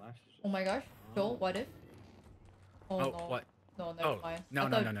man, the lash is Oh my gosh. Joel, what if? Oh, Oh, no. what? No, never Oh, mind. no, I no,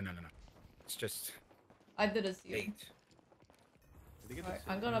 thought- no, no, no, no, no. It's just I didn't see it. bait. Did they get Alright,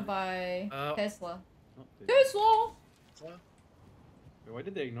 the I'm gonna same? buy Oh. Tesla. Oh, they- Tesla! Wait, why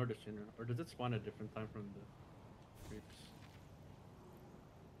did they ignore the Sinner? Or does it spawn at a different time from the creeps?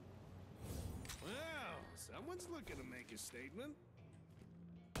 Well, someone's looking to make a statement.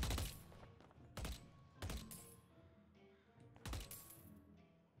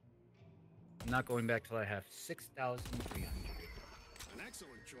 I'm not going back till I have 6,300. An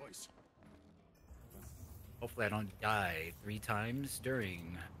excellent choice. Hopefully I don't die 3 times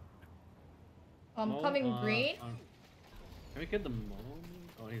during. Mo, Coming green. Can we get the Mo?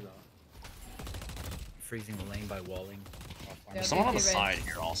 Oh, he's out. Freezing the lane by walling. Yeah, There's someone on the maybe red. side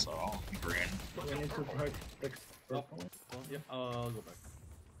here also. Green. We need to try fix purple. Oh, yeah, I'll go back.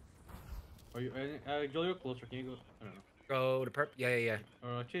 Are you, Joel, you're closer. Can you go? I don't know. Go to perp. Yeah.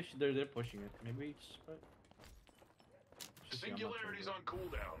 Or actually, they're pushing it. Maybe just. Singularity's on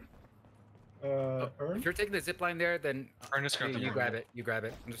cooldown. Earn? If you're taking the zip line there, then Furnace grabbed the you urn. grab it. You grab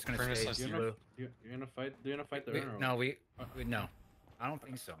it. I'm just gonna Furnace stay has You're blue. You're gonna fight? Do you gonna fight the We- runner? no, no. I don't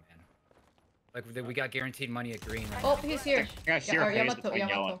think so, man. Like we got guaranteed money at green right Oh, now. he's here. Yeah, here, or Haze Yamato, between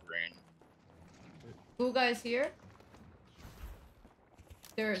yellow Yamato. and green. Blue guys here.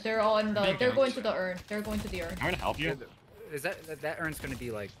 They're all in the. Being They're going ganked. to the urn. They're going to the urn. I'm gonna help you. Is that urn's gonna be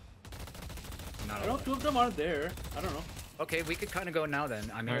like? Not I a don't. Two of them aren't there. I don't know. Okay, we could kind of go now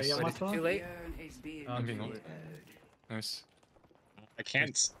then. I mean, Nice. but is it too late? I'm being old. Nice. I can't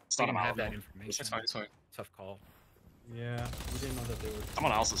We start didn't him have out. that It's information. fine, it's fine. Tough call. Yeah, we didn't know that they were.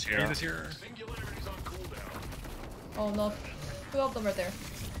 Someone else is Hey, here. this here. Singularity's on cooldown. Oh no. Two of them are there.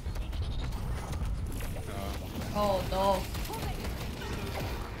 Oh no.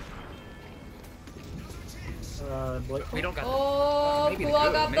 Black. We don't got. Oh, maybe the Gua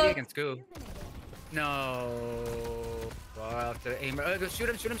goo. got Maybe the. against goo. No. Well, I'll have to aim. Shoot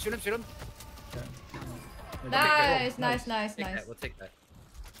him! Shoot him! Shoot him! Shoot him! Nice, nice, nice, Take nice. that. We'll take that.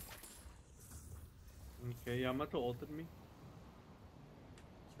 Okay, Yamato ulted me.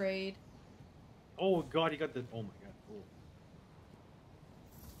 Trade. Oh god, he got the. Oh my god. Oh.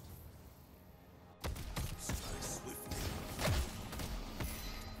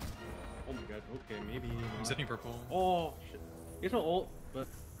 Oh my god. Okay, maybe. I'm not. zipping purple. Oh shit. He's no ult, but.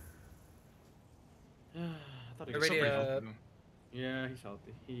 I thought he He's got. still pretty Already, healthy, though. Yeah, he's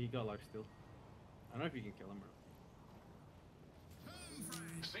healthy. He got life steal. I don't know if you can kill him or.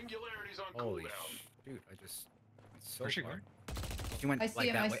 Singularity's on Holy cooldown. dude! I just. It's so Where's she far. going? She went I see like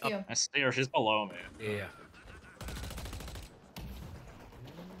him, that I way see up. him. I see her. She's below me. Yeah.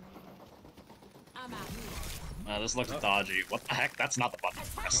 I'm out. This looks dodgy. What the heck? That's not the button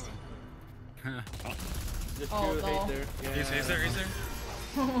I pressed. Just Oh, two no. hate there. Yeah. He's there, he's there.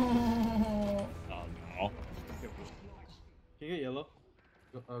 Oh no. Can you get yellow?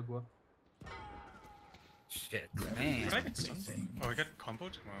 Gua. Shit, man. Did I get stunned? Oh, I got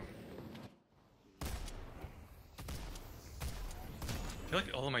comboed? Wow. I feel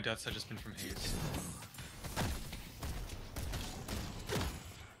like all of my deaths have just been from haze.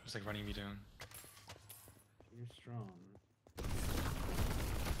 Just like running me down. You're strong.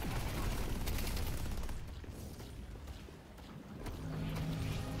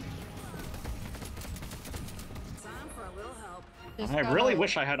 Time for a little help. Just I really gotta-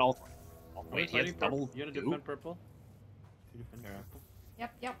 wish I had all. Oh, wait, he has Fighting double. purple. You wanna goo? defend purple? You defend Yeah. purple?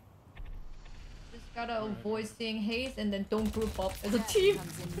 Yep, yep. Just gotta avoid seeing haze and then don't group up as a team.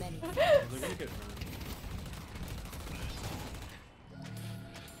 Comes in many. They're gonna get burned.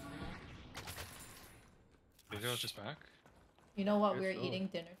 Maybe I was just back. You know what? Yes, We're oh. eating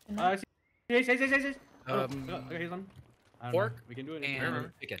dinner I tonight. see. Hey. Okay, he's on. I don't know. Pork We can do it.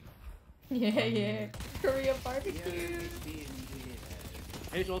 and chicken. Yeah, yeah. Korean barbecue.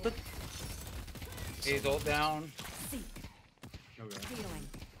 Hey, ulted. He's ult down. Okay. Healing.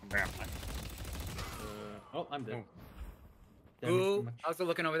 Damn. Oh, I'm dead. Oh. Damage, too Ooh, much. how's it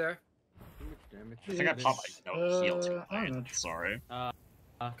looking over there? Too much damage. I think I popped my no heal I don't tonight. know. Sorry.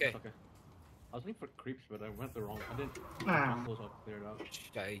 Okay. It's okay. I was looking for creeps, but I went the wrong. I didn't. Ah. Close up, clear it out.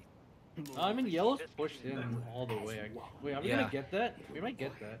 I, I mean, yellow's pushed in all the way. Wait, are we Yeah. gonna get that? We might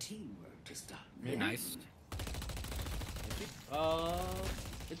get that. Maybe. nice.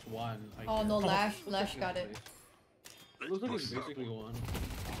 It's one. I Oh guess. no, Lash Looks like got it's it. place. Looks like it's basically one.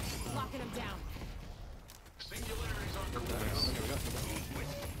 Locking him down. Singularity's on cooldown. Okay, we got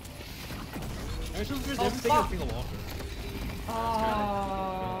it. I should Oh, take a fuck. single walker.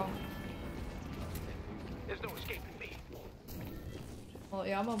 Oh. There's no escaping me. Well,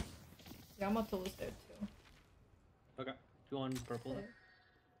 Yamato was there too. Okay, two on purple.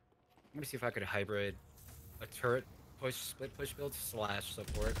 Let me see if I could hybrid a turret push, split push build slash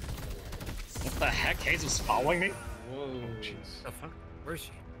support. What the heck? Haze was following me? Whoa. Jeez. The fuck? Where is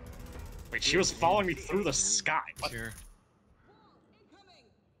she? Wait, she was following me through the sky. He's What? here.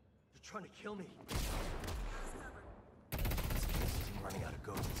 You're trying to kill me. I'm running out of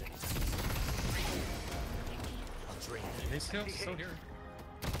ghosts. I'll drain it. Haze still here.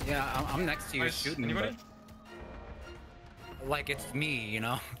 Yeah, I'm next to you Nice. shooting, Anybody? but like it's me, you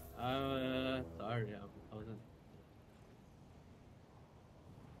know? Sorry, yeah, I wasn't.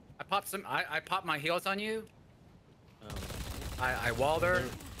 I popped my heals on you. Um, I walled her.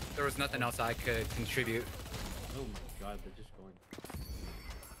 There was nothing else I could contribute. oh my god, they're just going.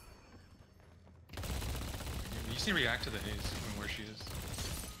 You just need to react to the haze and where she is.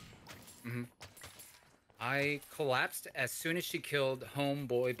 Hmm. I collapsed as soon as she killed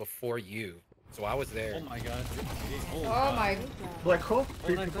homeboy before you, so I was there. Oh my god. Oh, Oh my. Black hole? Oh,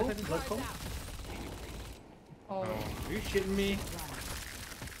 Three nice, people? nice, nice. Black hole? Oh. Are you shitting me?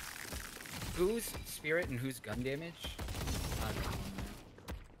 Who's spirit and who's gun damage? I don't know, man.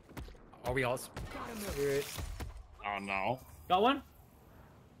 Are we all spirit? Oh no. Got one?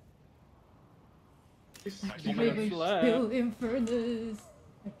 We will kill Infernus.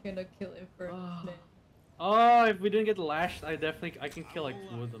 I cannot kill Infernus, man. Oh, if we didn't get lashed, I can kill like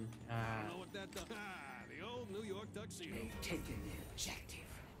two of them. Ah. You know what that does? The old New York tuxedo.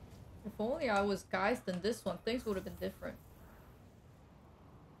 If only I was guys than this one, things would have been different.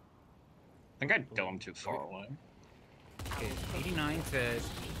 think I domed too far away. Okay, 89 to...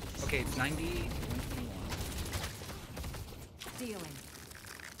 Okay, it's 90, 121. Dealing.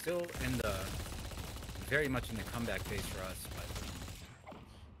 Still in the... Very much in the comeback phase for us, but...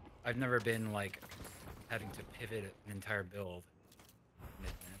 I've never been, like, having to pivot an entire build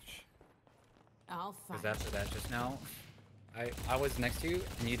mid-match. I'll Because fight. after that just now, I was next to you,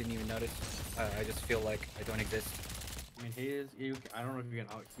 and you didn't even notice. I just feel like I don't exist. I mean, Haze, I don't know if you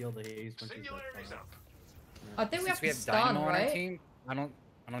can out heal the Haze when she's like, I think we have Since we to have stun, Dynamo on our right? team, I don't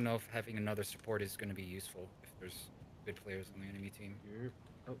know if having another support is going to be useful if there's good players on the enemy team.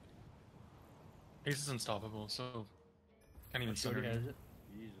 Oh, Ace is unstoppable, so can't even she stun already her. has it.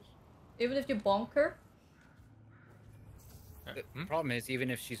 Jesus. Even if you bonk her? The problem is, even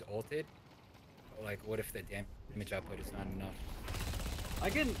if she's ulted, like, what if the damage output is not enough? I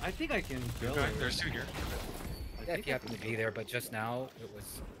think I can kill Okay, her. there's two here. Yeah, if you happen to be there, but just now, it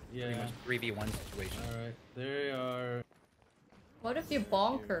was pretty Yeah. much 3v1 situation. Alright, they are. What if you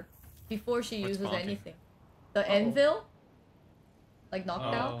bonk her before she What's uses bonking? anything? The anvil? Like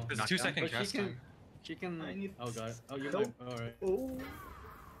knockdown? Oh, There's a Knockdown? 2-second but cast time. she can. I need- Oh god. Oh, you Nope. might. Alright. Oh.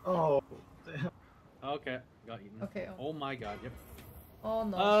 Oh. Damn. Okay, got eaten. Okay. Oh my god. Yep. Oh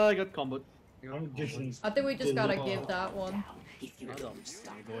no. I got comboed. I'm just. I think we just gotta Oh. give that one.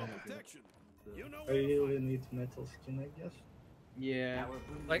 Protection. You know I really need metal skin, I guess. Yeah.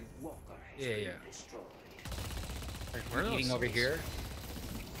 Like, yeah. Wait, where are those Eating over souls? here.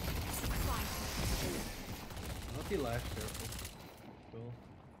 I'll be last careful. Cool.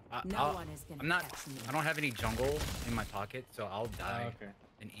 No one is gonna I'm not. catch me. I don't have any jungle in my pocket, so I'll die Okay.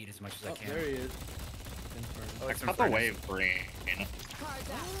 and eat as much as I Oh, can. there he is. Inferno. Oh, I it's cut the Inferno. wave green. Cards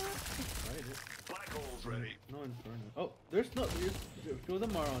out. Right, it is. black holes ready. No Inferno. Oh, there's no. Two of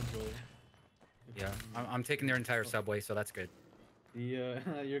them are on Joel. Yeah, I'm taking their entire subway, so that's good. The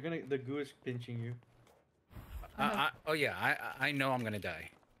you're gonna. The goo is pinching you. Oh yeah, I know I'm gonna die.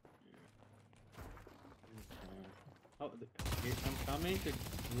 Oh, okay, I'm coming to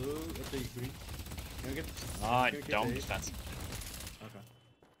blue. To green. Can we get? I can we get don't the Haze? defensive. Okay.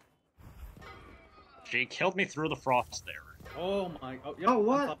 She killed me through the frost there. Oh my. Oh, yep, Oh,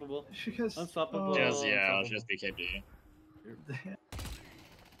 what? Unstoppable. She has. Unstoppable. She has, yeah, unstoppable. she has BKB. Damn.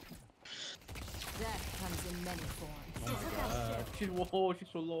 Death comes in many forms. Oh my god. She's whoa. She's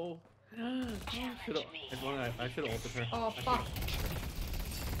so low. I should have ulted her. Oh I fuck.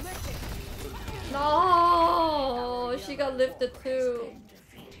 Lift it. No, she got lifted too.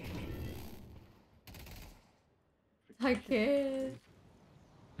 I can't.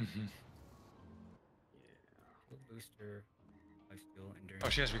 Booster, I still enduring. Oh,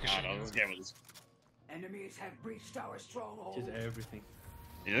 she has I ricochet. don't know, this game is... Enemies have breached our stronghold. She's everything.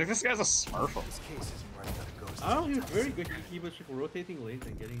 You think this guy's a smurf? This case isn't running out of ghosts. I don't know. He was very good. He was like, rotating lanes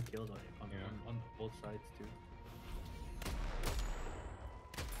and getting killed on both sides too.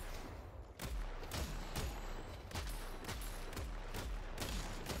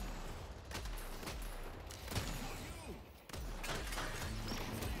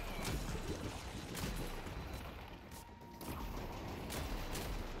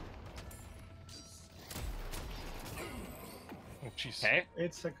 Oh, jeez. Okay.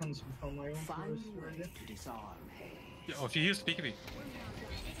 8 seconds before my own Find is a way ready. to disarm hate. Yeah, oh, if you use BKB.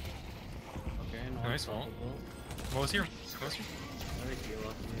 Okay, no Nice wall. unstoppable. What was here? Closer? Very heal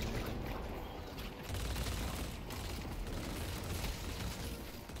up here.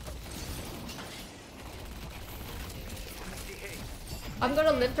 I'm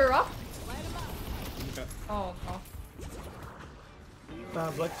gonna lift her up. Okay. Oh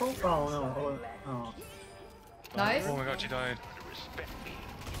no. Black hole? Oh no. Oh. Nice. Oh my god, she died.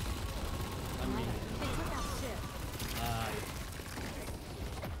 I mean, They took out ship.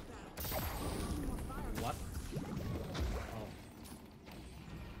 what? Oh.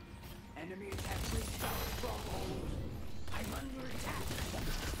 Enemies have breached our stronghold. I'm under attack.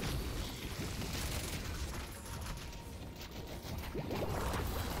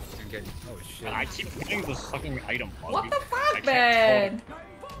 I'm getting. Oh shit. I keep hitting this fucking item bug. What the I fuck, can't man?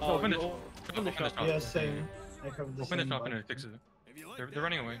 Oh, Open you it. o- open the Open the shop. shop. Yeah, same. I have the Open the same shop bug. and fix it. If you like They're that,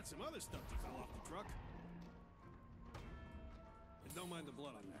 running I away. got some other stuff that fell off the truck. And don't mind the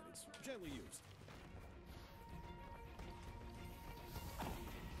blood on that. It's gently used.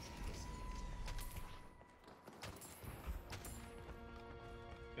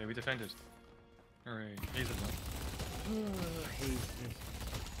 Yeah, we defended. Alright, he's it now.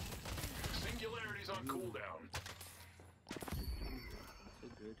 Singularity's on cooldown. So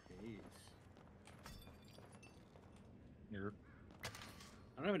good haze. You're...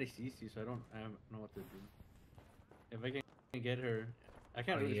 I don't have any CC, so I don't know what to do. If I can get her, I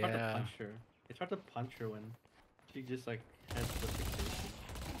can't Oh, really try to yeah. punch her. It's hard to punch her when she just like has the fixation.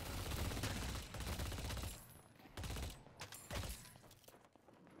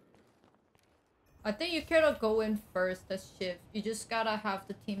 I think you cannot go in first as shift. You just gotta have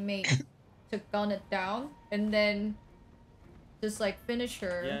the teammate to gun it down and then just like finish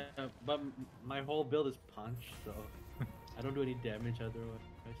her. Yeah, but my whole build is punch, so I don't do any damage otherwise.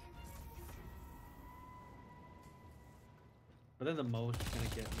 But then the most is gonna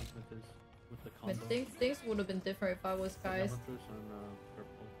get me with the But combo. things would have been different if I was guys. Yamatos on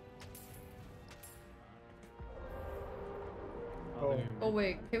purple. Oh. Oh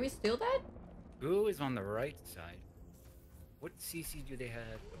wait, can we steal that? Who is on the right side? What CC do they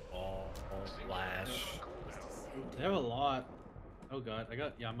have? Ball, flash. They have a lot. Oh god, I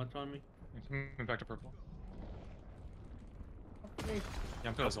got Yamato on me. Moving back to purple. Wait,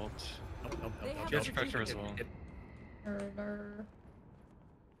 Yamato has ult. They have She has pressure as well. er,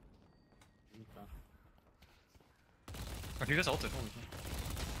 Oh, he just ulted. Holy cow.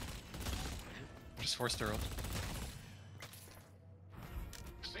 Just forced her ult.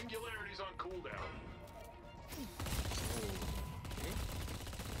 Singularity's on cooldown.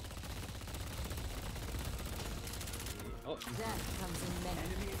 Oh, Death comes in many.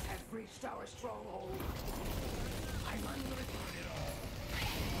 Enemies have reached our stronghold. I'm under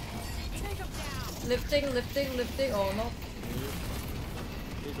Take them down. lifting. Oh no.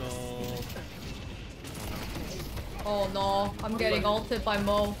 he's all... Oh no, I'm getting ulted by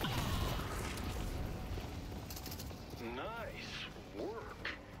Mo. Nice work.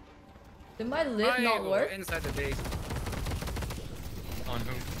 Did my lift not work? Inside the base. On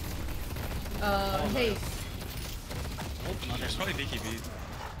who? Hey. She's probably BKB.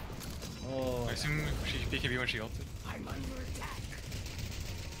 Oh, I assume she BKB when she ulted. I'm under attack.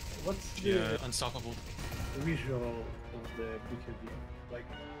 What's Yeah, the unstoppable. visual of the BKB? Like,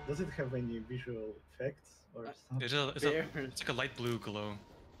 does it have any visual effects or something? It's like a light blue glow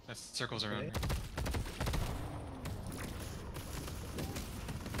that circles around Okay. her.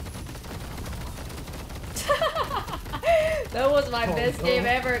 That was my Oh, best no. game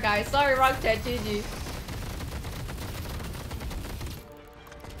ever, guys. Sorry, wrong chat, GG.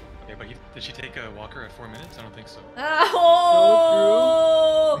 Okay, but did she take a walker at 4 minutes? I don't think so. Ah,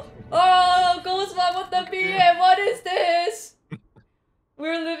 oh, oh, Ghostbot with the BM. What is this?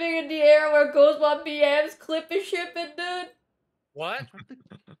 We're living in the era where Ghostbot BMs clip and ship it, dude. What?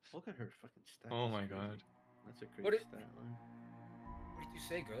 look at her fucking stat. Oh my god. That's a What crazy it- stat line. What did you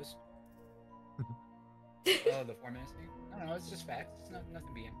say, Ghost? Oh, the 4 minutes thing? I don't know, it's just facts. It's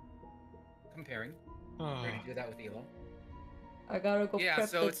nothing being comparing. We're Oh. gonna do that with Elo. I gotta go Yeah, prep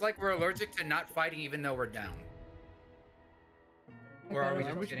so the... it's like we're allergic to not fighting even though we're down. Or are we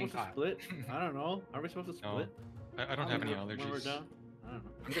Are we just getting supposed to caught? split? I don't know. Are we supposed to No. split? I don't have any When we're allergies. down? I don't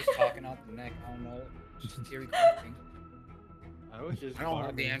know. I'm just talking out the neck. I don't know. Just theory crafting. I was just. I don't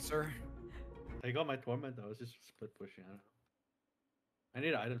have the farming. answer. I got my torment though. I was just split pushing. I don't know. I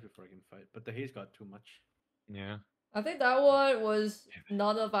need items before I can fight, but the haze got too much. Yeah. I think that one was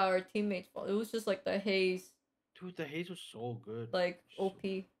none of our teammates' fault. It was just like the haze, Dude, the haze was so good. like So-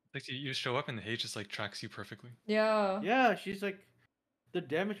 OP. Like you show up and the haze just like tracks you perfectly. Yeah. Yeah, she's like, the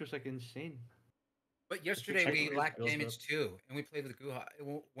damage was like insane. But yesterday actually we lacked builds damage up. too, and we played with Guha.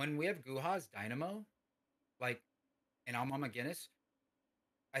 When we have Guha's Dynamo, like, and I'm on Guinness,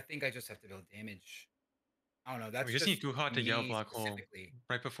 I think I just have to build damage. I don't know. That's We just need Guha to yell me black hole specifically.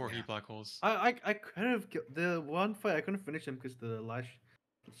 right before he Yeah. black holes. I kind of the one fight I couldn't finish him because the lash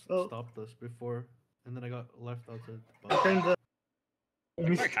Oh. stopped us before, and then I got left outside the I box. kinda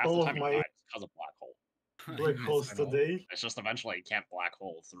missed Like half the all time of he dies my because of black hole. black holes Yes, I know. today. It's just eventually you can't black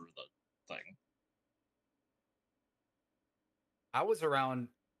hole through the thing. I was around,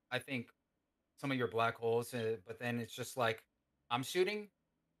 I think, some of your black holes, but then it's just like I'm shooting,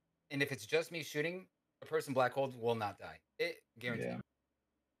 and if it's just me shooting, a person black hole will not die. It guaranteed. Yeah.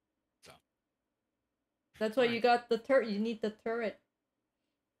 So That's why you got the turret. You need the turret.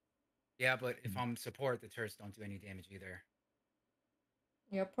 yeah, but if I'm support, the turrets don't do any damage either.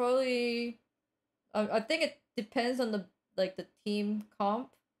 Yeah, probably. I think it depends on the the team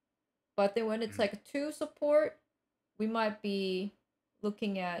comp, but I think when it's Mhm. like a 2 support, we might be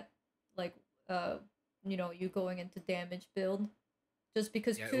looking at like you going into damage build, just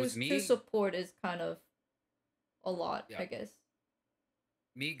because Yeah, it 2 was 2 me- support is kind of a lot, Yeah. I guess.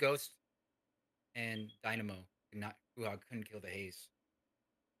 Me, Ghost, and Dynamo couldn't kill the haze.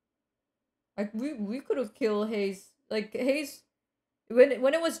 Like we could have killed Haze. Like Haze, when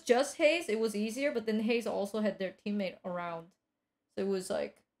it was just Haze, it was easier. But then Haze also had their teammate around, so it was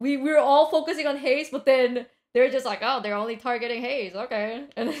like we were all focusing on Haze. But then they're just like, oh, they're only targeting Hayes, okay,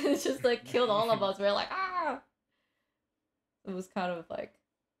 and then it's just like killed all of us. We're like, ah. It was kind of like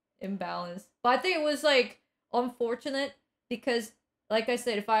imbalanced, but I think it was like unfortunate because, like I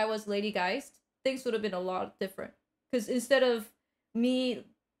said, if I was Lady Geist, things would have been a lot different. Because instead of me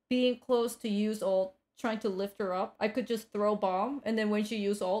being close to use ult, trying to lift her up, I could just throw bomb, and then when she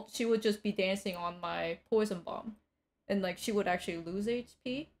used ult, she would just be dancing on my poison bomb, and like she would actually lose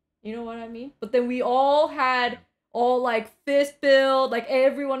HP. You know what I mean? But then we all had all like fist build, like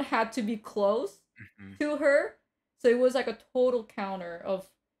everyone had to be close to her, so it was like a total counter of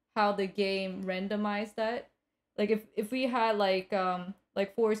how the game randomized that. Like if we had like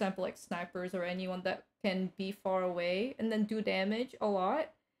for example like snipers or anyone that can be far away and then do damage a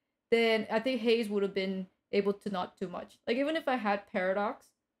lot, then I think Hayes would have been able to not do much. Like even if I had Paradox,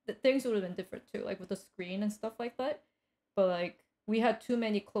 things would have been different too, like with the screen and stuff like that. But like we had too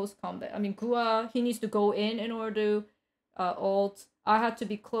many close combat. I mean, Gua, he needs to go in order to ult. I had to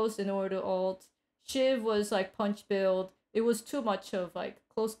be close in order to ult. Shiv was like punch build. It was too much of like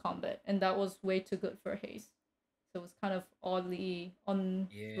close combat, and that was way too good for Hayes. So it was kind of oddly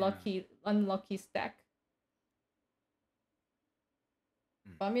unlucky stack.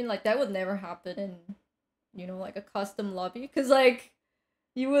 But I mean, like that would never happen in, you know, like a custom lobby, because like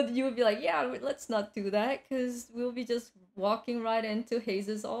you would be like, yeah, let's not do that, because we'll be just walking right into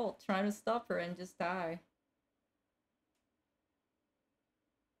Hayes' ult, trying to stop her and just die.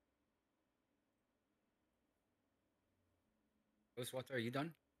 Ghostwater, are you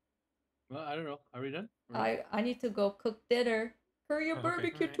done? Well, I don't know. Are we done? I need to go cook dinner. Curry a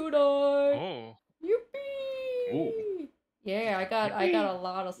barbecue Alright. tonight. Oh. Yippee! Ooh. Yeah, I got a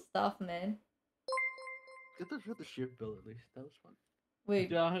lot of stuff, man. Get the ship build at least. That was fun.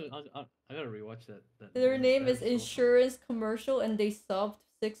 Wait, Yeah, I gotta rewatch that. their movie. name That is was so fun. Insurance Commercial, and they subbed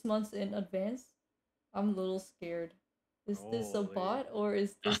 6 months in advance. I'm a little scared. Is this a Holy. bot or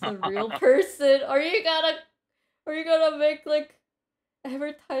is this a real person? Are you gonna make like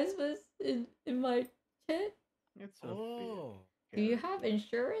advertisements in my chat? It's a Oh. Do you have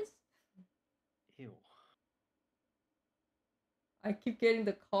insurance? Ew. I keep getting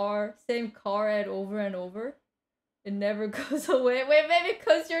the same car ad over and over. It never goes away. Wait, maybe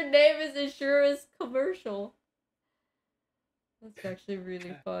because your name is Insurance Commercial. That's actually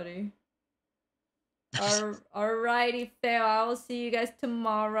really funny. Alrighty, fam. I will see you guys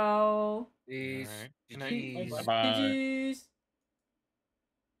tomorrow. Peace. Alright. Good night. GG's. Bye. GG's.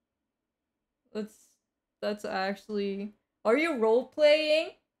 That's actually. Are you role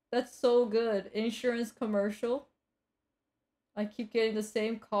playing? That's so good. Insurance Commercial. I keep getting the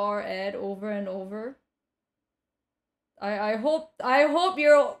same car ad over and over. I hope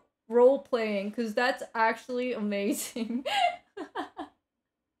you're role playing, because that's actually amazing.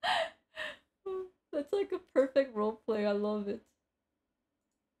 That's like a perfect role play. I love it.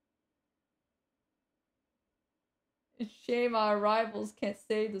 It's a shame our rivals can't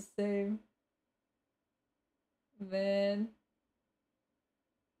say the same. Man.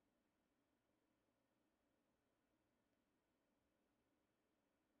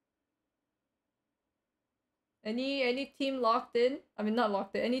 Any team locked in? I mean, not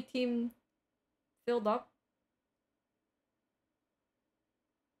locked in. Any team filled up?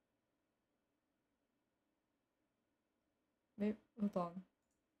 Maybe, hold on.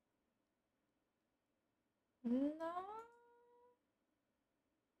 No.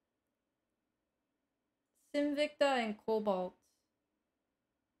 Sinvicta and Cobalt.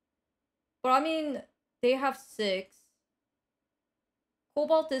 But I mean, they have 6.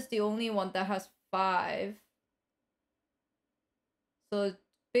 Cobalt is the only one that has 5. So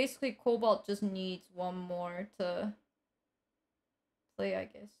basically, Cobalt just needs one more to play, I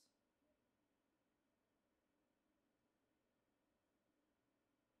guess.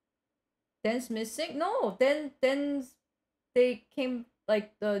 Den's missing? No, Den's they came,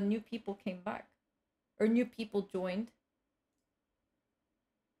 like the new people came back. Or new people joined.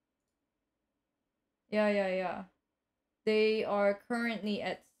 Yeah. They are currently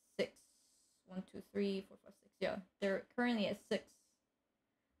at 6. 1, 2, 3, 4, 5, 6. Yeah, they're currently at 6.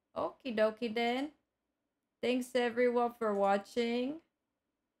 Okie dokie then. Thanks everyone for watching.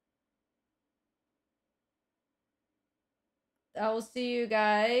 I will see you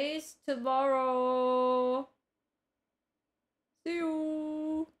guys tomorrow. See you.